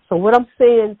 So what I'm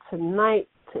saying tonight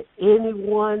to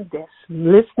anyone that's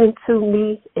listening to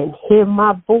me and hear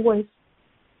my voice,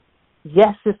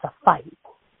 yes, it's a fight.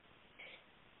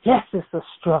 Yes, it's a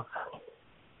struggle.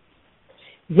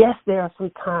 Yes, there are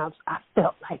some times I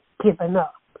felt like giving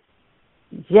up.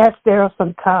 yes, there are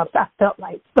some times I felt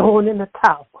like throwing in the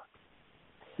towel.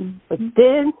 Mm-hmm. But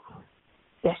then,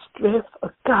 that strength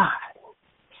of God,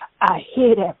 I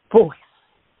hear that voice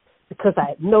because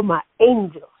I know my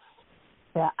angels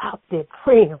that are out there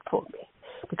praying for me.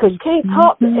 Because you can't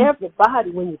talk to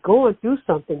everybody when you're going through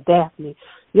something, Daphne.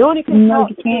 You only can talk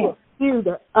to a few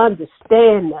that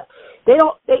understand that. They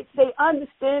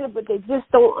understand it, but they just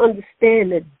don't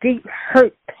understand the deep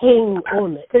hurt, pain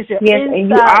on it. Yes, and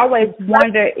you always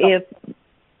wonder if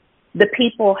the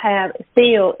people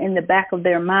feel in the back of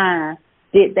their mind,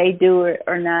 did they do it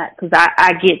or not? Because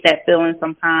I get that feeling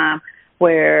sometimes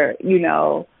where,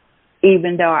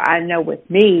 even though I know with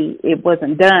me it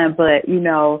wasn't done, but,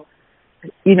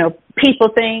 people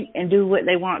think and do what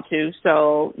they want to.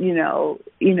 So,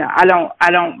 I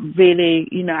don't really,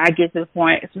 I get to the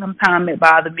point, sometimes it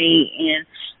bothers me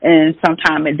and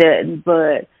sometimes it doesn't.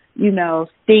 But,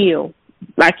 still,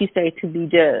 like you say, to be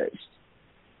judged.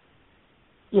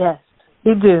 Yes,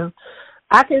 you do.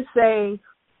 I can say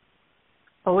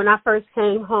when I first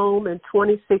came home in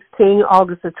 2016,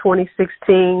 August of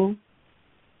 2016,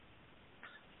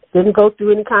 didn't go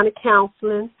through any kind of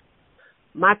counseling.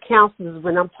 My counselors,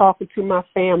 when I'm talking to my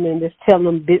family and just telling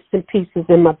them bits and pieces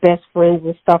and my best friends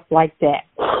and stuff like that.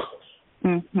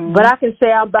 Mm-hmm. But I can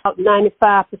say I'm about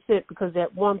 95% because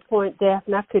at one point,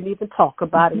 Daphne, I couldn't even talk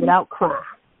about it without crying.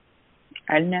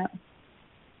 I know.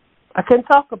 I couldn't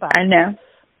talk about it. I know.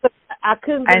 But I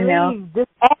couldn't believe this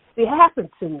actually happened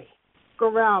to me. Go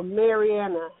around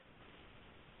Mariana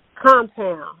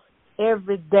compound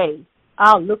every day.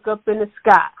 I'll look up in the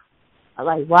sky. I'm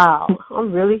like, wow,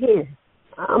 I'm really here.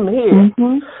 I'm here.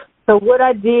 Mm-hmm. So what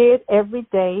I did every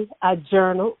day, I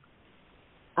journaled.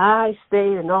 I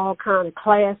stayed in all kind of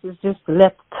classes just to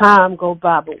let the time go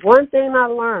by. But one thing I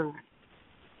learned,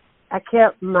 I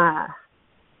kept my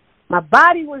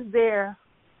body was there,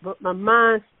 but my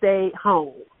mind stayed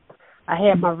home. I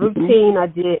had my routine I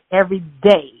did every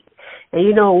day.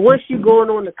 And, once you going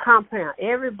on the compound,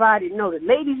 everybody know. The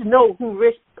ladies know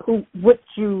what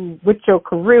your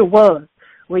career was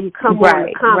when you come on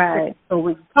the compound. Right. So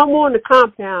when you come on the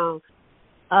compound,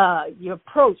 you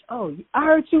approach, I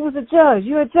heard you was a judge.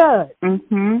 You're a judge.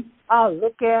 Mm-hmm. I'll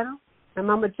look at him. Am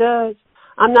I a judge?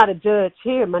 I'm not a judge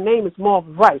here. My name is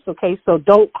Marva Rice, okay? So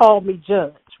don't call me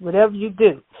judge, whatever you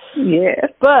do. Yeah.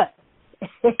 But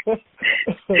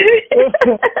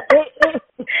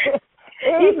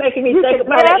he's making me think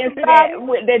about an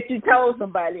incident that you told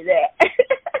somebody that.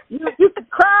 you could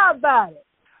cry about it.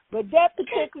 But that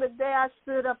particular day I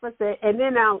stood up and said, and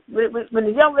then when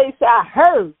the young lady said, I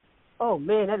heard, oh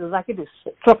man, that was like it just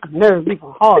struck a nerve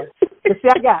even harder. But see,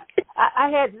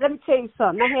 let me tell you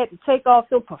something. I had to take off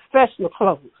some professional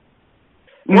clothes.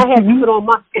 And I had to put on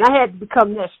and I had to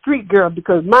become that street girl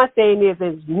because my thing is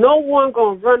there's no one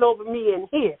going to run over me in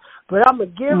here. But I'm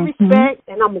going to give respect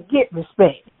and I'm going to get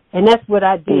respect. And that's what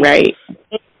I did. Right.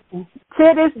 And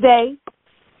to this day,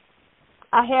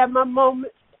 I had my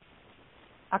moments.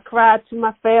 I cried to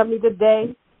my family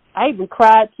today. I even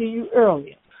cried to you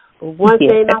earlier. But one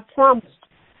thing I promised,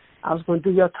 I was going to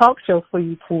do your talk show for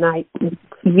you tonight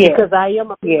because I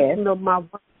am a person of my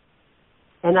word.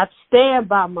 And I stand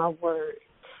by my word.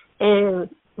 And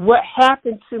what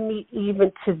happened to me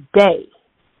even today,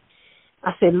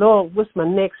 I said, Lord, what's my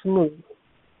next move?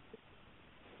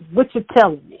 What you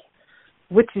telling me?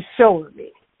 What you showing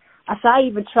me? I said, I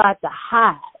even tried to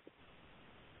hide.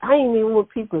 I didn't even want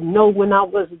people to know when I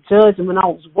was a judge and when I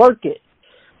was working.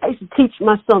 I used to teach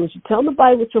my son, if you tell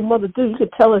nobody what your mother do, you can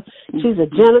tell her she's a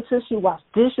janitor, she washes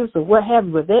dishes or what have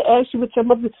you. But they ask you what your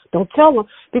mother do, don't tell them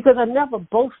because I never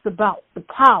boast about the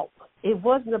power. It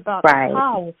wasn't about the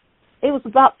power. It was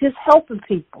about just helping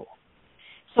people.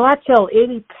 So I tell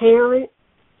any parent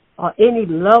or any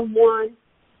loved one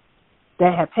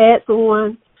that have had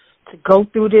someone to go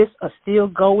through this or still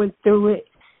going through it,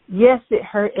 yes, it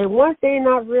hurt. And one thing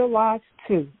I realized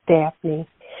too, Daphne,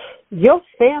 your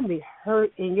family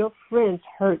hurt and your friends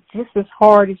hurt just as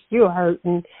hard as you're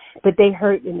hurting, but they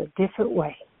hurt in a different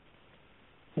way.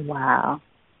 Wow.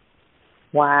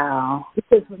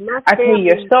 Because with my I tell you,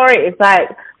 your story is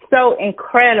like so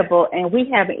incredible, and we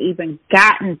haven't even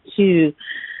gotten to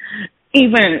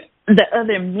even the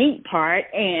other meat part,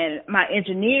 and my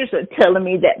engineers are telling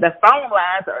me that the phone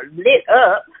lines are lit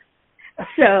up.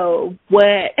 So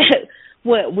what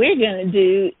we're going to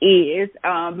do is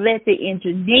let the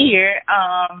engineer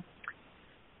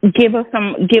give us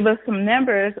some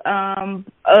numbers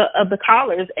of the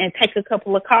callers and take a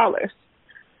couple of callers.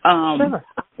 Sure.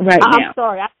 Right now. I'm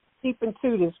sorry, I'm deep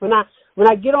into this. When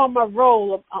I get on my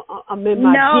roll, I'm in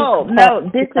my No,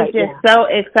 this is just so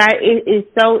exciting. It is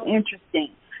so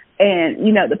interesting. And,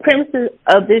 you know, the premises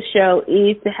of this show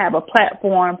is to have a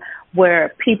platform where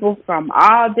people from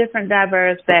all different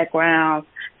diverse backgrounds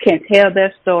can tell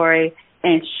their story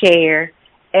and share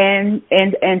and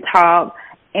talk.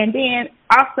 And then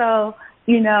also,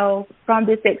 you know, from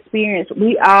this experience,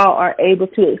 we all are able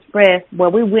to express,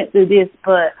 well, we went through this,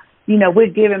 but, you know, we're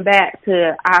giving back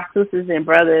to our sisters and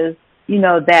brothers, you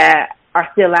know, that are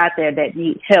still out there that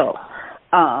need help.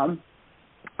 And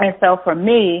so for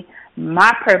me,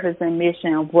 my purpose and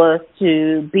mission was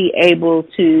to be able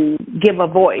to give a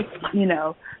voice, you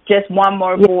know, just one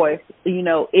more voice, you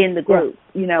know, in the group,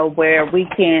 you know, where we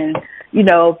can, you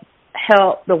know,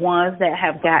 help the ones that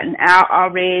have gotten out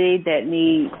already, that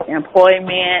need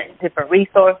employment, different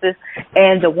resources,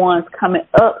 and the ones coming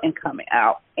up and coming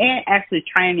out, and actually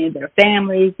training their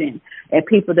families and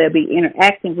people they'll be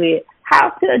interacting with, how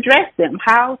to address them,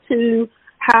 how to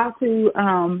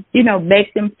you know,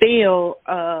 make them feel,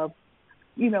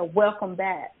 you know, welcome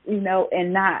back, you know,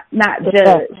 and not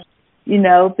judge, you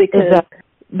know, because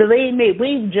believe me,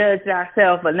 we've judged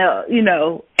ourselves enough, you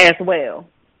know, as well.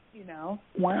 You know,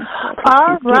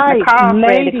 all right,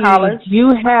 ladies, you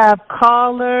have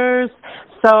callers,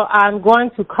 so I'm going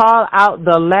to call out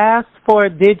the last 4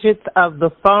 digits of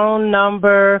the phone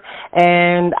number,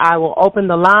 and I will open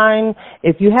the line.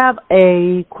 If you have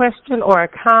a question or a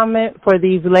comment for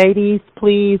these ladies,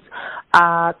 please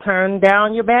turn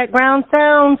down your background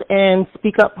sounds and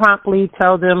speak up promptly.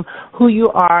 Tell them who you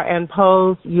are and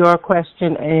pose your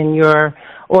question and your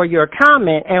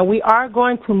comment. And we are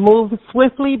going to move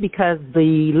swiftly because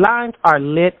the lines are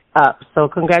lit up. So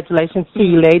congratulations to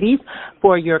you ladies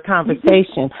for your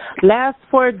conversation. Last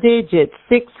 4 digits,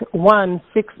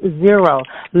 6160.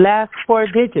 Last 4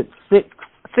 digits,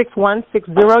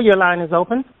 6160. Your line is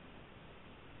open.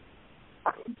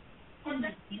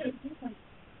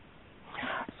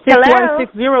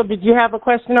 6160, did you have a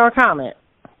question or a comment?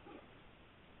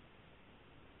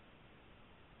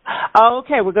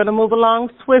 Okay, we're going to move along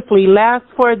swiftly. Last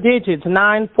 4 digits,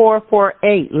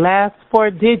 9448. Last 4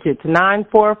 digits,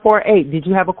 9448. Did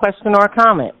you have a question or a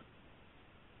comment?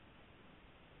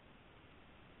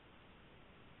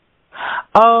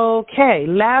 Okay,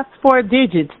 last 4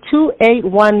 digits,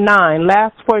 2819.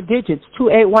 Last 4 digits,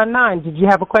 2819. Did you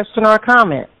have a question or a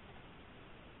comment?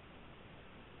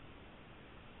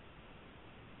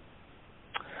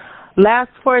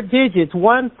 Last 4 digits,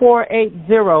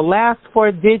 1480. Last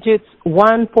 4 digits,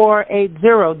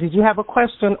 1480. Did you have a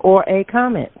question or a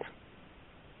comment?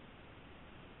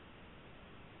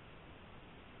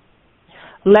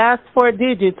 Last 4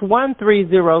 digits,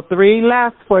 1303.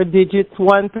 Last 4 digits,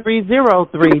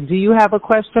 1303. Do you have a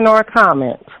question or a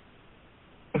comment?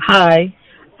 Hi.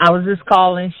 I was just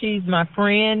calling. She's my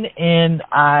friend, and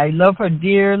I love her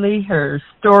dearly. Her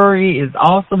story is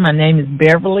awesome. My name is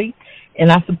Beverly, and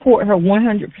I support her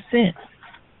 100%.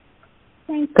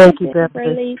 Thank you,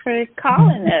 Beverly, for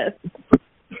calling us.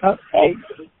 Okay.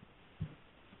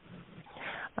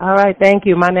 All right, thank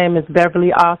you. My name is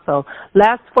Beverly also.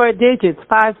 Last 4 digits,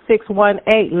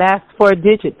 5618. Last 4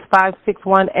 digits,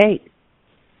 5618.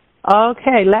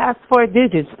 Okay, last 4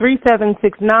 digits,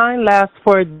 3769. Last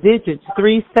 4 digits,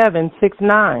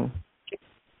 3769.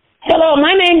 Hello,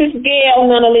 my name is Gail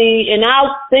Nunnally, and I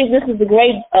think this is a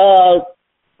great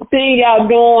thing y'all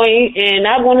doing, and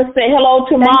I want to say hello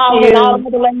to Mom and all the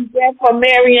other ladies there for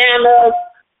Mariana.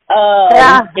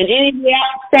 And any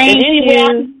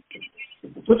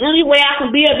way I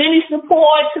can be of any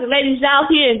support to the ladies out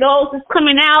here and those that's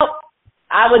coming out,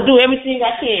 I would do everything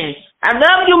I can. I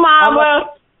love you,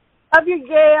 Mama. Love you,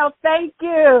 Gail. Thank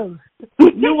you.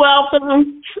 You're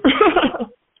welcome.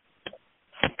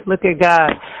 Look at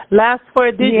God. Last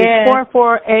 4 digits,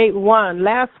 4481.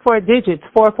 Last 4 digits,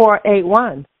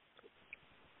 4481.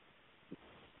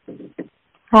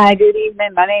 Hi, good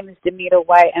evening. My name is Demeter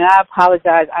White, and I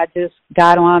apologize. I just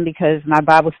got on because my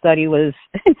Bible study was,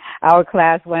 our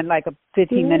class went like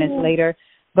 15 minutes later.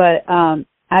 But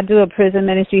I do a prison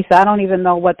ministry, so I don't even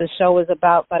know what the show is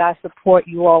about, but I support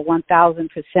you all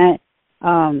 1,000%.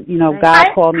 You know, God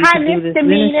called me to do this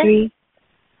ministry.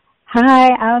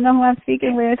 Hi, I don't know who I'm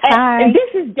speaking with. Hi.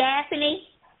 This is Daphne.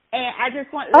 And I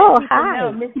just want to let people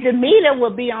know Miss Demeter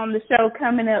will be on the show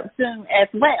coming up soon as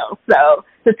well. So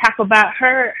to talk about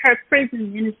her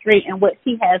prison ministry and what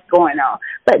she has going on.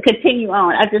 But continue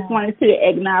on. I just wanted to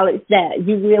acknowledge that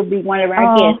you will be one of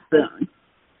our guests soon.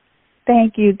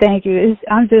 Thank you.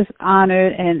 I'm just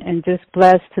honored and just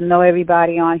blessed to know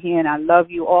everybody on here, and I love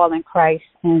you all in Christ.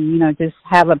 And, you know, just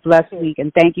have a blessed week.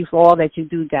 And thank you for all that you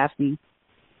do, Daphne.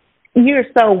 You're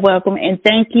so welcome, and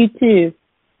thank you, too.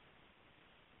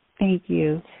 Thank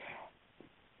you.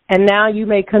 And now you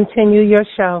may continue your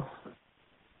show.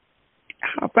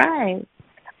 All right.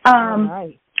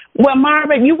 Well,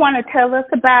 Marva, you want to tell us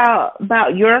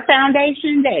about your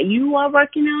foundation that you are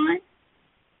working on?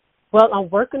 Well, I'm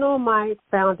working on my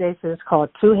foundation. It's called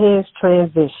Two Hands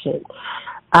Transition.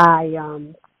 I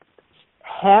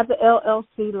have the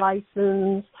LLC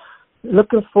license,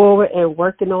 looking forward and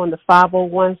working on the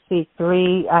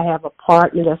 501c3. I have a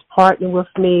partner that's partnering with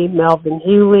me, Melvin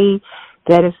Huey.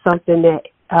 That is something that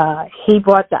he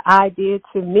brought the idea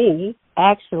to me,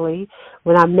 actually,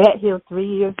 when I met him 3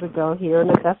 years ago here in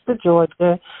Augusta,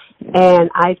 Georgia. And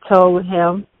I told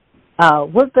him,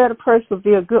 what better person would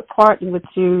be a good partner with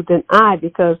you than I?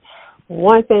 Because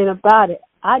one thing about it,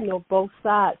 I know both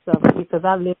sides of it because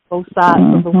I live both sides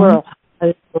of the world. I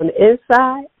live on the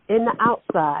inside and the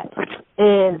outside.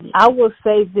 And I will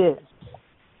say this,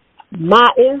 my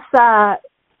inside,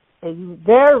 and you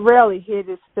very rarely hear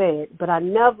this said, but I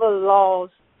never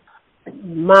lost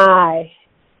my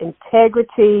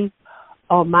integrity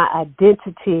or my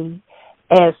identity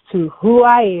as to who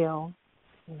I am,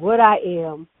 what I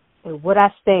am, and what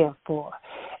I stand for.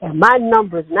 And my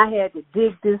numbers, and I had to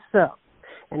dig this up.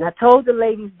 And I told the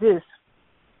ladies this,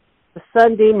 the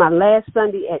Sunday, my last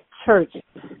Sunday at church,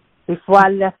 before I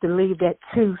left to leave that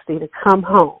Tuesday to come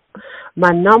home.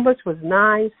 My numbers was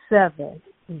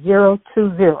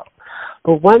 97020.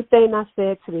 But one thing I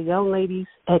said to the young ladies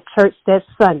at church that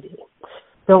Sunday,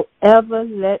 don't ever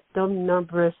let them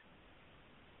numbers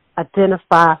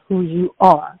identify who you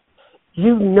are.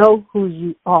 You know who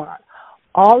you are.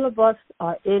 All of us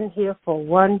are in here for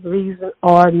one reason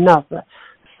or another.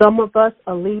 Some of us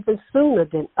are leaving sooner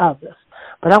than others.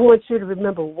 But I want you to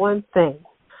remember one thing.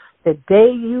 The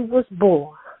day you was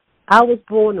born, I was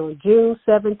born on June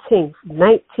 17th,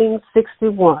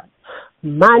 1961.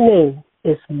 My name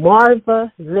is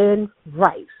Marva Lynn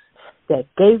Rice. That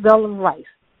Gaybella Rice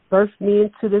birthed me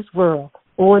into this world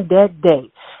on that day.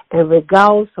 And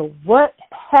regardless of what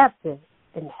happened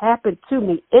and happened to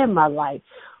me in my life,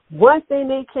 one thing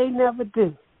they can never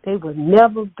do, they will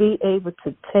never be able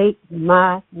to take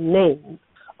my name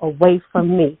away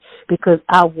from me, because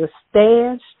I will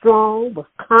stand strong with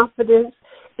confidence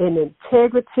and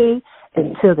integrity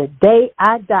until the day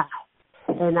I die.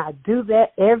 And I do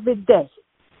that every day.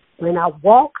 When I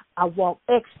walk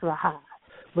extra high.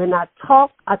 When I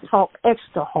talk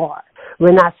extra hard.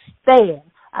 When I stand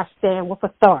with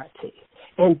authority.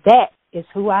 And that is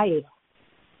who I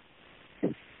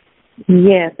am.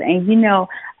 Yes, and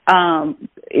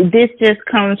this just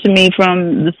comes to me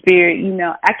from the Spirit.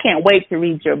 I can't wait to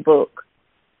read your book.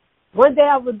 One day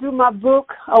I will do my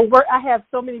book. I have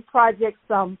so many projects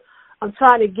I'm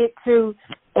trying to get to.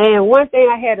 And one thing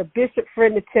I had a bishop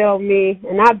friend to tell me,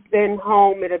 and I've been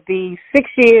home, it'll be 6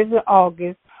 years in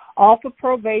August, off of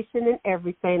probation and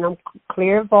everything. I'm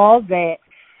clear of all that.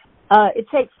 It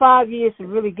takes 5 years to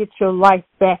really get your life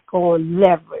back on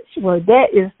leverage. Well,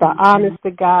 that is the honest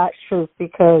to God truth,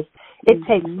 because it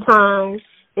takes time,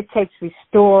 it takes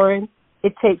restoring,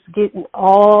 it takes getting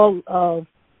all of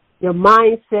your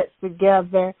mindsets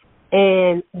together.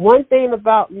 And one thing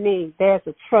about me, there's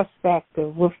a trust factor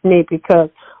with me, because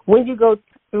when you go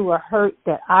through a hurt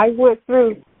that I went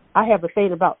through, I have a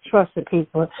thing about trusting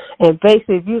people. And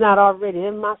basically, if you're not already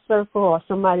in my circle or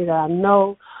somebody that I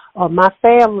know or my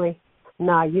family,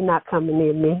 nah, you're not coming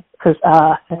near me, because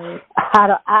I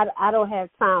don't have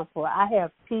time for it. I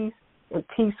have peace and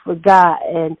peace with God,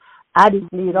 and I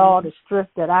just need all the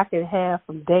strength that I can have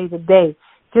from day to day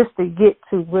just to get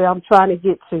to where I'm trying to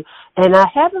get to. And I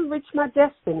haven't reached my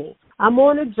destiny. I'm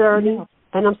on a journey,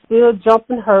 and I'm still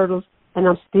jumping hurdles, and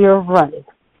I'm still running.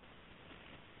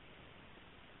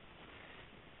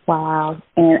 Wow.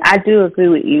 And I do agree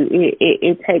with you.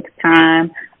 It takes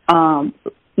time.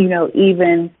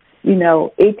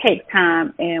 It takes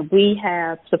time, and we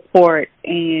have support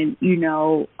and,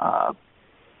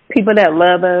 people that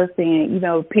love us and,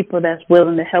 people that's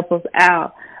willing to help us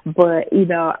out. But,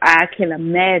 I can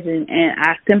imagine and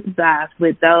I sympathize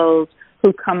with those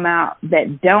who come out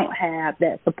that don't have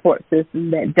that support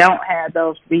system, that don't have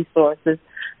those resources,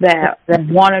 that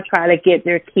want to try to get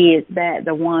their kids back,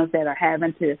 the ones that are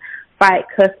having to fight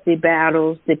custody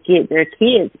battles to get their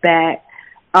kids back.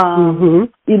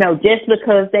 Just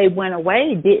because they went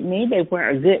away didn't mean they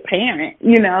weren't a good parent.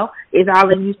 It's all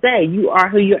that you say. You are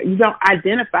who you are. You don't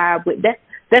identify with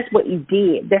that's what you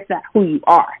did. That's not who you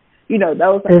are.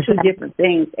 Those are two different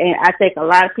things. And I think a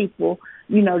lot of people,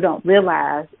 don't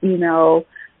realize, I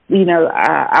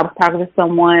was talking to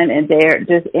someone and they're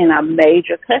just in a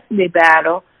major custody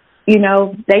battle.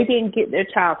 They didn't get their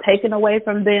child taken away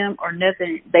from them or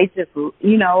nothing. They just,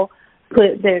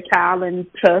 put their child in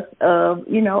trust of,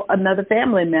 another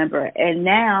family member. And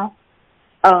now,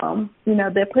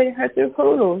 they're putting her through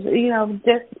hurdles,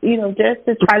 just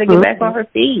to try to get back on her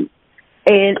feet.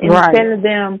 And instead of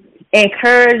them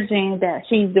encouraging that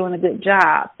she's doing a good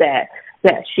job, that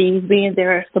she's being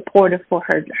there supportive for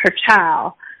her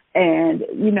child, and,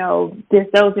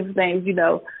 just those different things,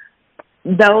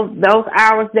 those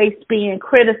hours they spend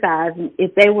criticizing,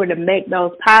 if they were to make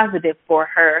those positive for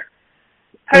her,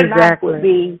 her life would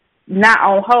be not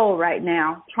on hold right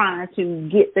now trying to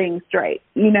get things straight,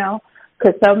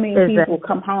 because so many people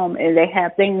come home and they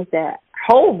have things that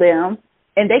hold them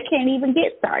and they can't even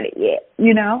get started yet,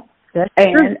 That's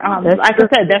and true. I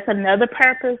said, that's another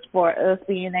purpose for us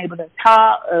being able to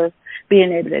talk, us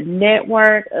being able to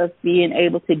network, us being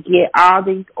able to get all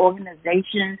these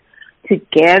organizations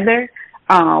together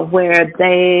where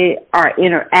they are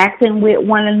interacting with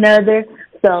one another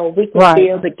so we can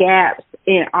fill the gaps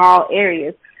in all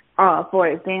areas. For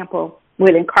example,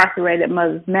 with Incarcerated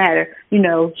Mothers Matter,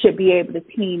 should be able to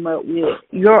team up with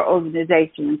your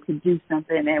organization to do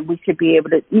something, and we should be able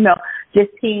to, just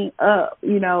team up,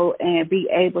 and be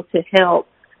able to help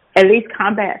at least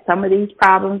combat some of these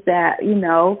problems that,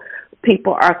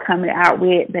 people are coming out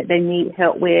with that they need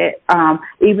help with,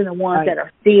 even the ones that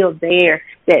are still there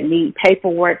that need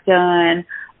paperwork done.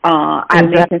 I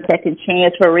mentioned Second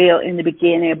Chance for real in the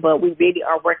beginning, but we really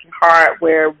are working hard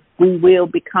where we will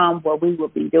become what we will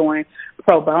be doing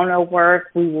pro bono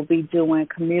work. We will be doing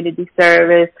community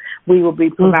service. We will be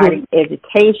providing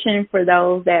education for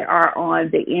those that are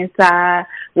on the inside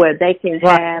where they can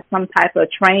have some type of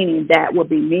training that will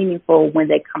be meaningful when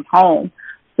they come home.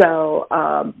 So,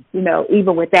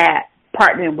 even with that,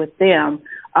 partnering with them,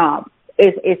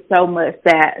 it's so much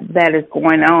that is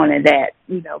going on and that,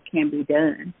 can be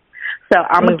done. So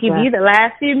I'm going to give you the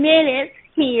last few minutes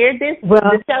here.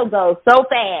 The show goes so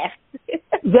fast.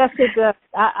 Yes, it does.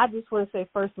 I just want to say,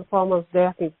 first and foremost,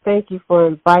 Daphne, thank you for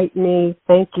inviting me.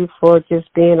 Thank you for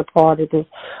just being a part of this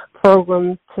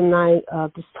program tonight,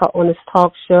 on this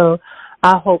talk show.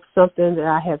 I hope something that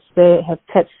I have said have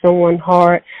touched someone's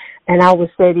heart. And I would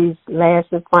say these last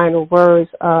and final words.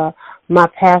 My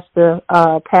pastor,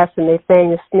 Pastor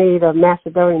Nathaniel Sneed of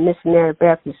Macedonian Missionary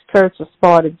Baptist Church of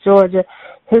Sparta, Georgia,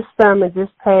 his sermon this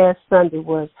past Sunday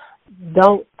was,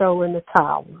 "Don't throw in the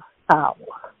towel."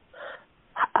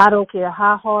 I don't care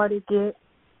how hard it gets,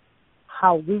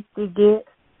 how weak we get,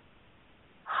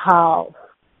 how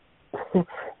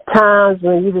times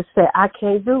when you just say, I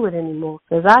can't do it anymore,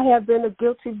 because I have been a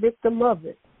guilty victim of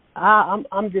it.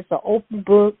 I'm just an open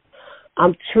book.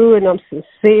 I'm true and I'm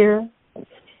sincere.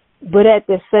 But at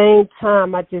the same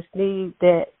time, I just need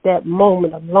that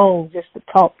moment alone just to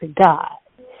talk to God.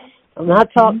 When I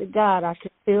talk to God, I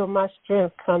can feel my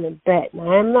strength coming back. Now,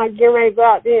 I'm not getting ready to go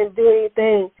out there and do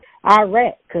anything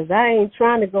Iraq, because I ain't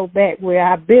trying to go back where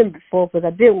I've been before, because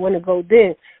I didn't want to go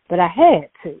there, but I had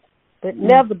to. But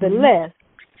nevertheless,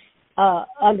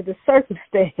 under the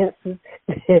circumstances,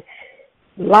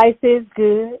 life is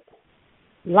good.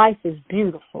 Life is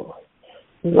beautiful.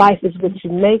 Life is what you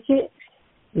make it.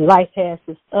 Life has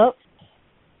its ups.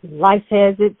 Life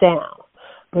has it down.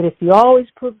 But if you always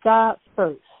put God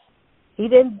first, He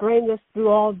didn't bring us through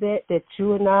all that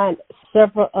you and I and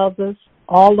several others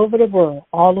all over the world,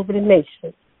 all over the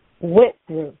nation, went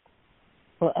through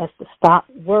for us to stop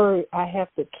worry. I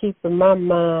have to keep in my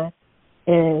mind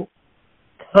and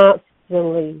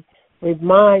constantly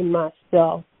remind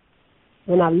myself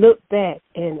when I look back,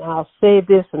 and I'll say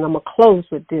this, and I'm going to close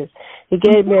with this. He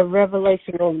gave me a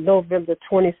revelation on November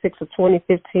 26th of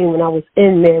 2015 when I was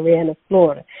in Marianna,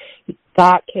 Florida.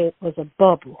 God was a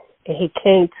bubble, and He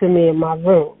came to me in my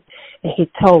room, and He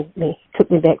told me,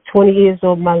 took me back 20 years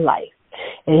of my life,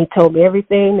 and He told me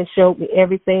everything and showed me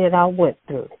everything that I went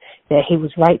through, that He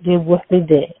was right there with me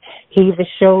then. He even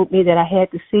showed me that I had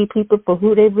to see people for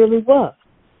who they really were.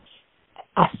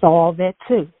 I saw all that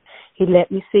too. He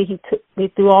let me see, He took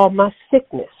me through all my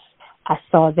sickness. I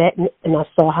saw that, and I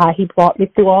saw how He brought me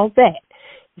through all that.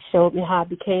 He showed me how I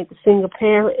became a single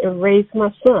parent and raised my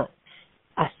son.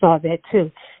 I saw that too.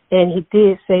 And He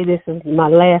did say, this is my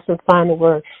last and final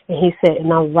word, and He said,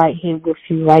 and I'm right here with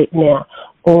you right now.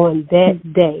 On that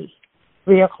day,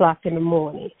 3 o'clock in the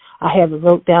morning, I have it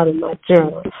wrote down in my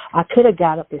journal. I could have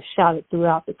got up and shouted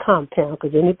throughout the compound,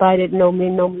 because anybody that know me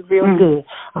real good.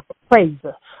 I'm a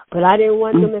praiser. But I didn't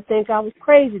want them to think I was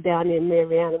crazy down there in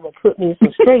Marianna and put me in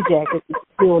some straitjackets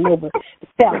going over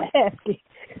Tallahassee.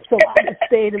 So I just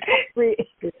stayed in my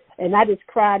fridge, and I just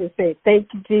cried and said, thank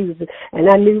you, Jesus. And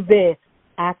I knew then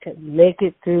I could make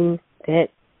it through that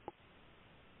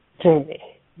journey,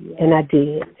 and I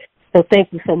did. So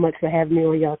thank you so much for having me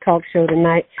on your talk show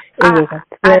tonight.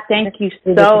 I thank you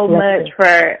so much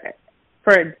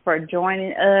for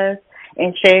joining us.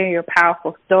 and sharing your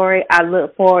powerful story. I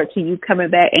look forward to you coming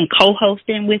back and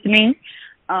co-hosting with me.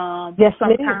 Yes,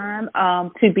 sometime,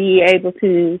 to be able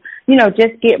to, you know,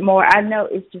 just get more. I know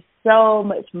it's just so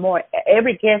much more.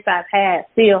 Every guest I've had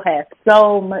still has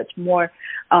so much more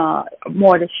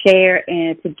to share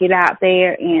and to get out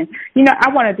there. And, you know, I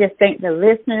want to just thank the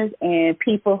listeners and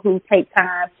people who take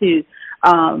time to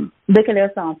look at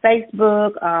us on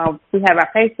Facebook. We have our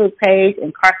Facebook page,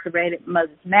 Incarcerated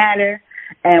Mothers Matter,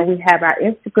 and we have our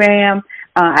Instagram.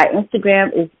 Our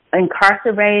Instagram is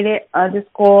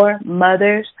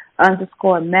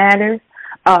incarcerated_mothers_matters.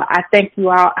 I thank you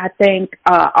all. I thank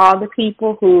all the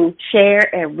people who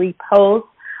share and repost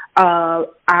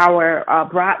our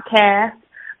broadcast.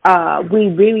 We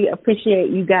really appreciate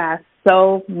you guys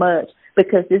so much,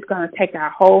 because it's going to take our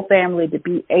whole family to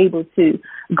be able to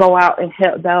go out and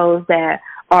help those that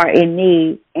are in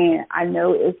need. And I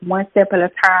know it's one step at a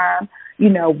time, you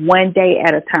know, one day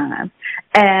at a time.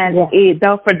 And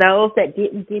though for those that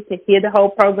didn't get to hear the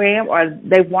whole program, or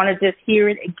they want to just hear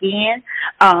it again,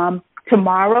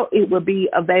 tomorrow it will be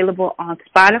available on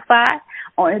Spotify.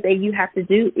 Only thing you have to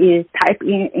do is type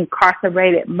in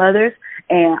Incarcerated Mothers,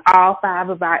 and all 5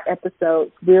 of our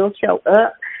episodes will show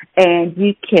up, and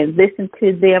you can listen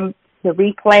to them, the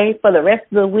replay, for the rest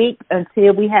of the week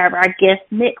until we have our guest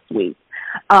next week.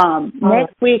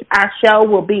 Next week, our show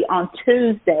will be on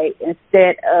Tuesday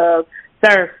instead of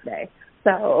Thursday.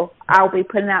 So I'll be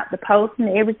putting out the post and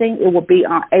everything. It will be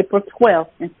on April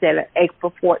 12th instead of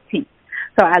April 14th.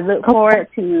 So I look forward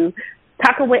to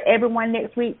talking with everyone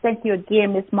next week. Thank you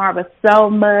again, Ms. Marva, so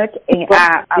much, and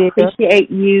I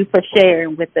appreciate you for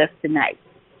sharing with us tonight.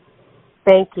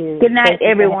 Thank you. Good night,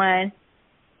 everyone.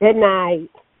 Good night.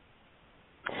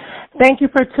 Thank you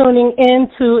for tuning in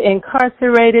to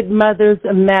Incarcerated Mothers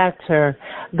Matter.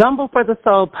 Gumbo for the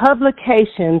Soul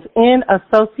Publications, in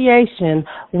association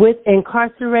with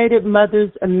Incarcerated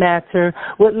Mothers Matter,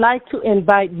 would like to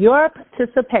invite your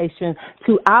participation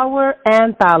to our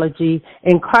anthology,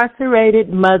 Incarcerated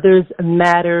Mothers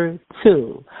Matter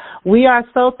 2. We are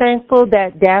so thankful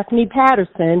that Daphne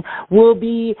Patterson will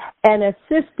be an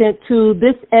assistant to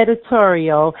this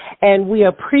editorial, and we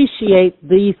appreciate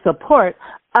the support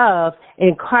of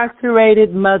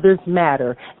Incarcerated Mothers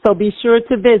Matter. So be sure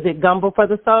to visit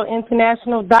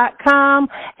GumboForTheSoulInternational.com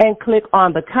and click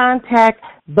on the contact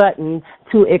button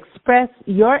to express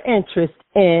your interest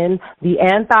in the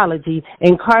anthology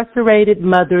Incarcerated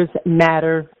Mothers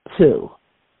Matter 2.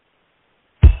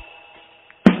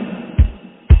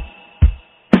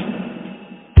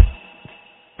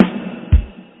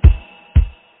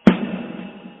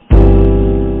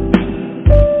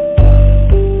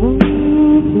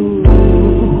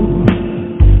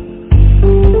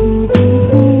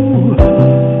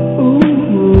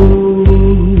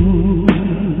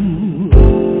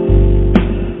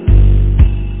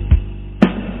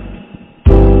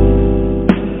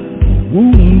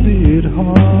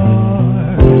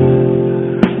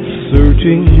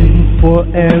 For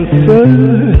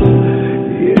answers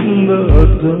in the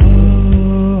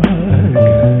dark,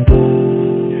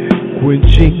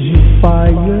 quenching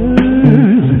fires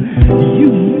you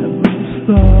never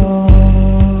start.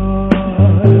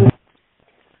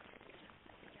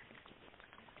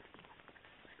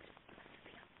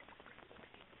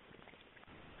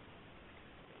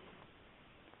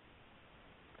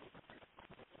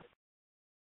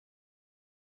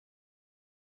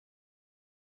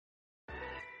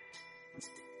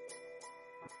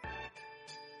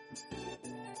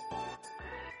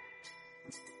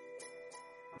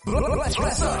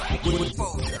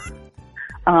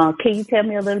 Can you tell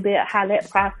me a little bit how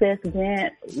that process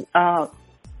went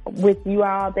with you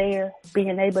all there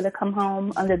being able to come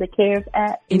home under the CARES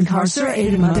Act?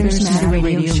 Incarcerated Mothers Matter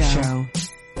radio show.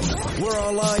 We're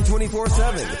online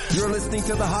 24/7. You're listening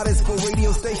to the hottest school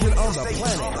radio station on the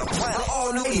planet.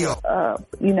 All radio.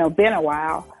 You know, been a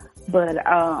while, but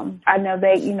I know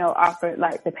they, you know, offered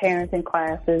like the parenting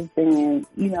classes and,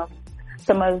 you know,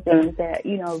 some other things that,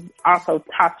 you know, also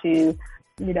taught you,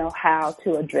 you know, how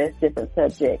to address different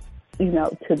subjects, you know,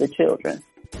 to the children.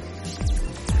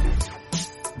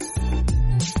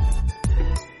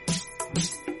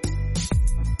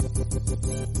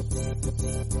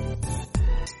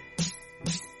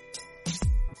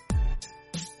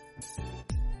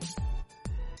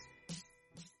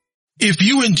 If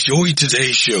you enjoyed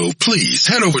today's show, please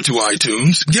head over to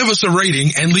iTunes, give us a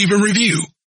rating, and leave a review.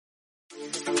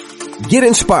 Get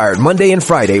inspired Monday and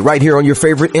Friday right here on your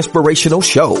favorite inspirational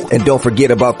show. And don't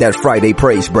forget about that Friday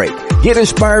praise break. Get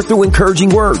inspired through encouraging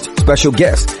words, special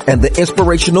guests, and the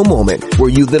inspirational moment where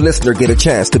you, the listener, get a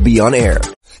chance to be on air.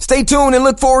 Stay tuned and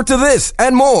look forward to this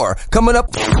and more coming up.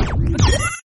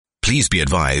 Please be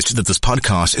advised that this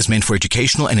podcast is meant for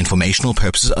educational and informational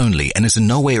purposes only and is in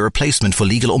no way a replacement for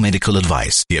legal or medical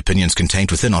advice. The opinions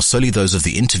contained within are solely those of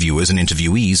the interviewers and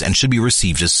interviewees and should be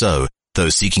received as so.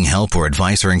 Those seeking help or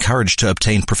advice are encouraged to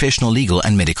obtain professional legal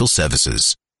and medical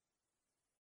services.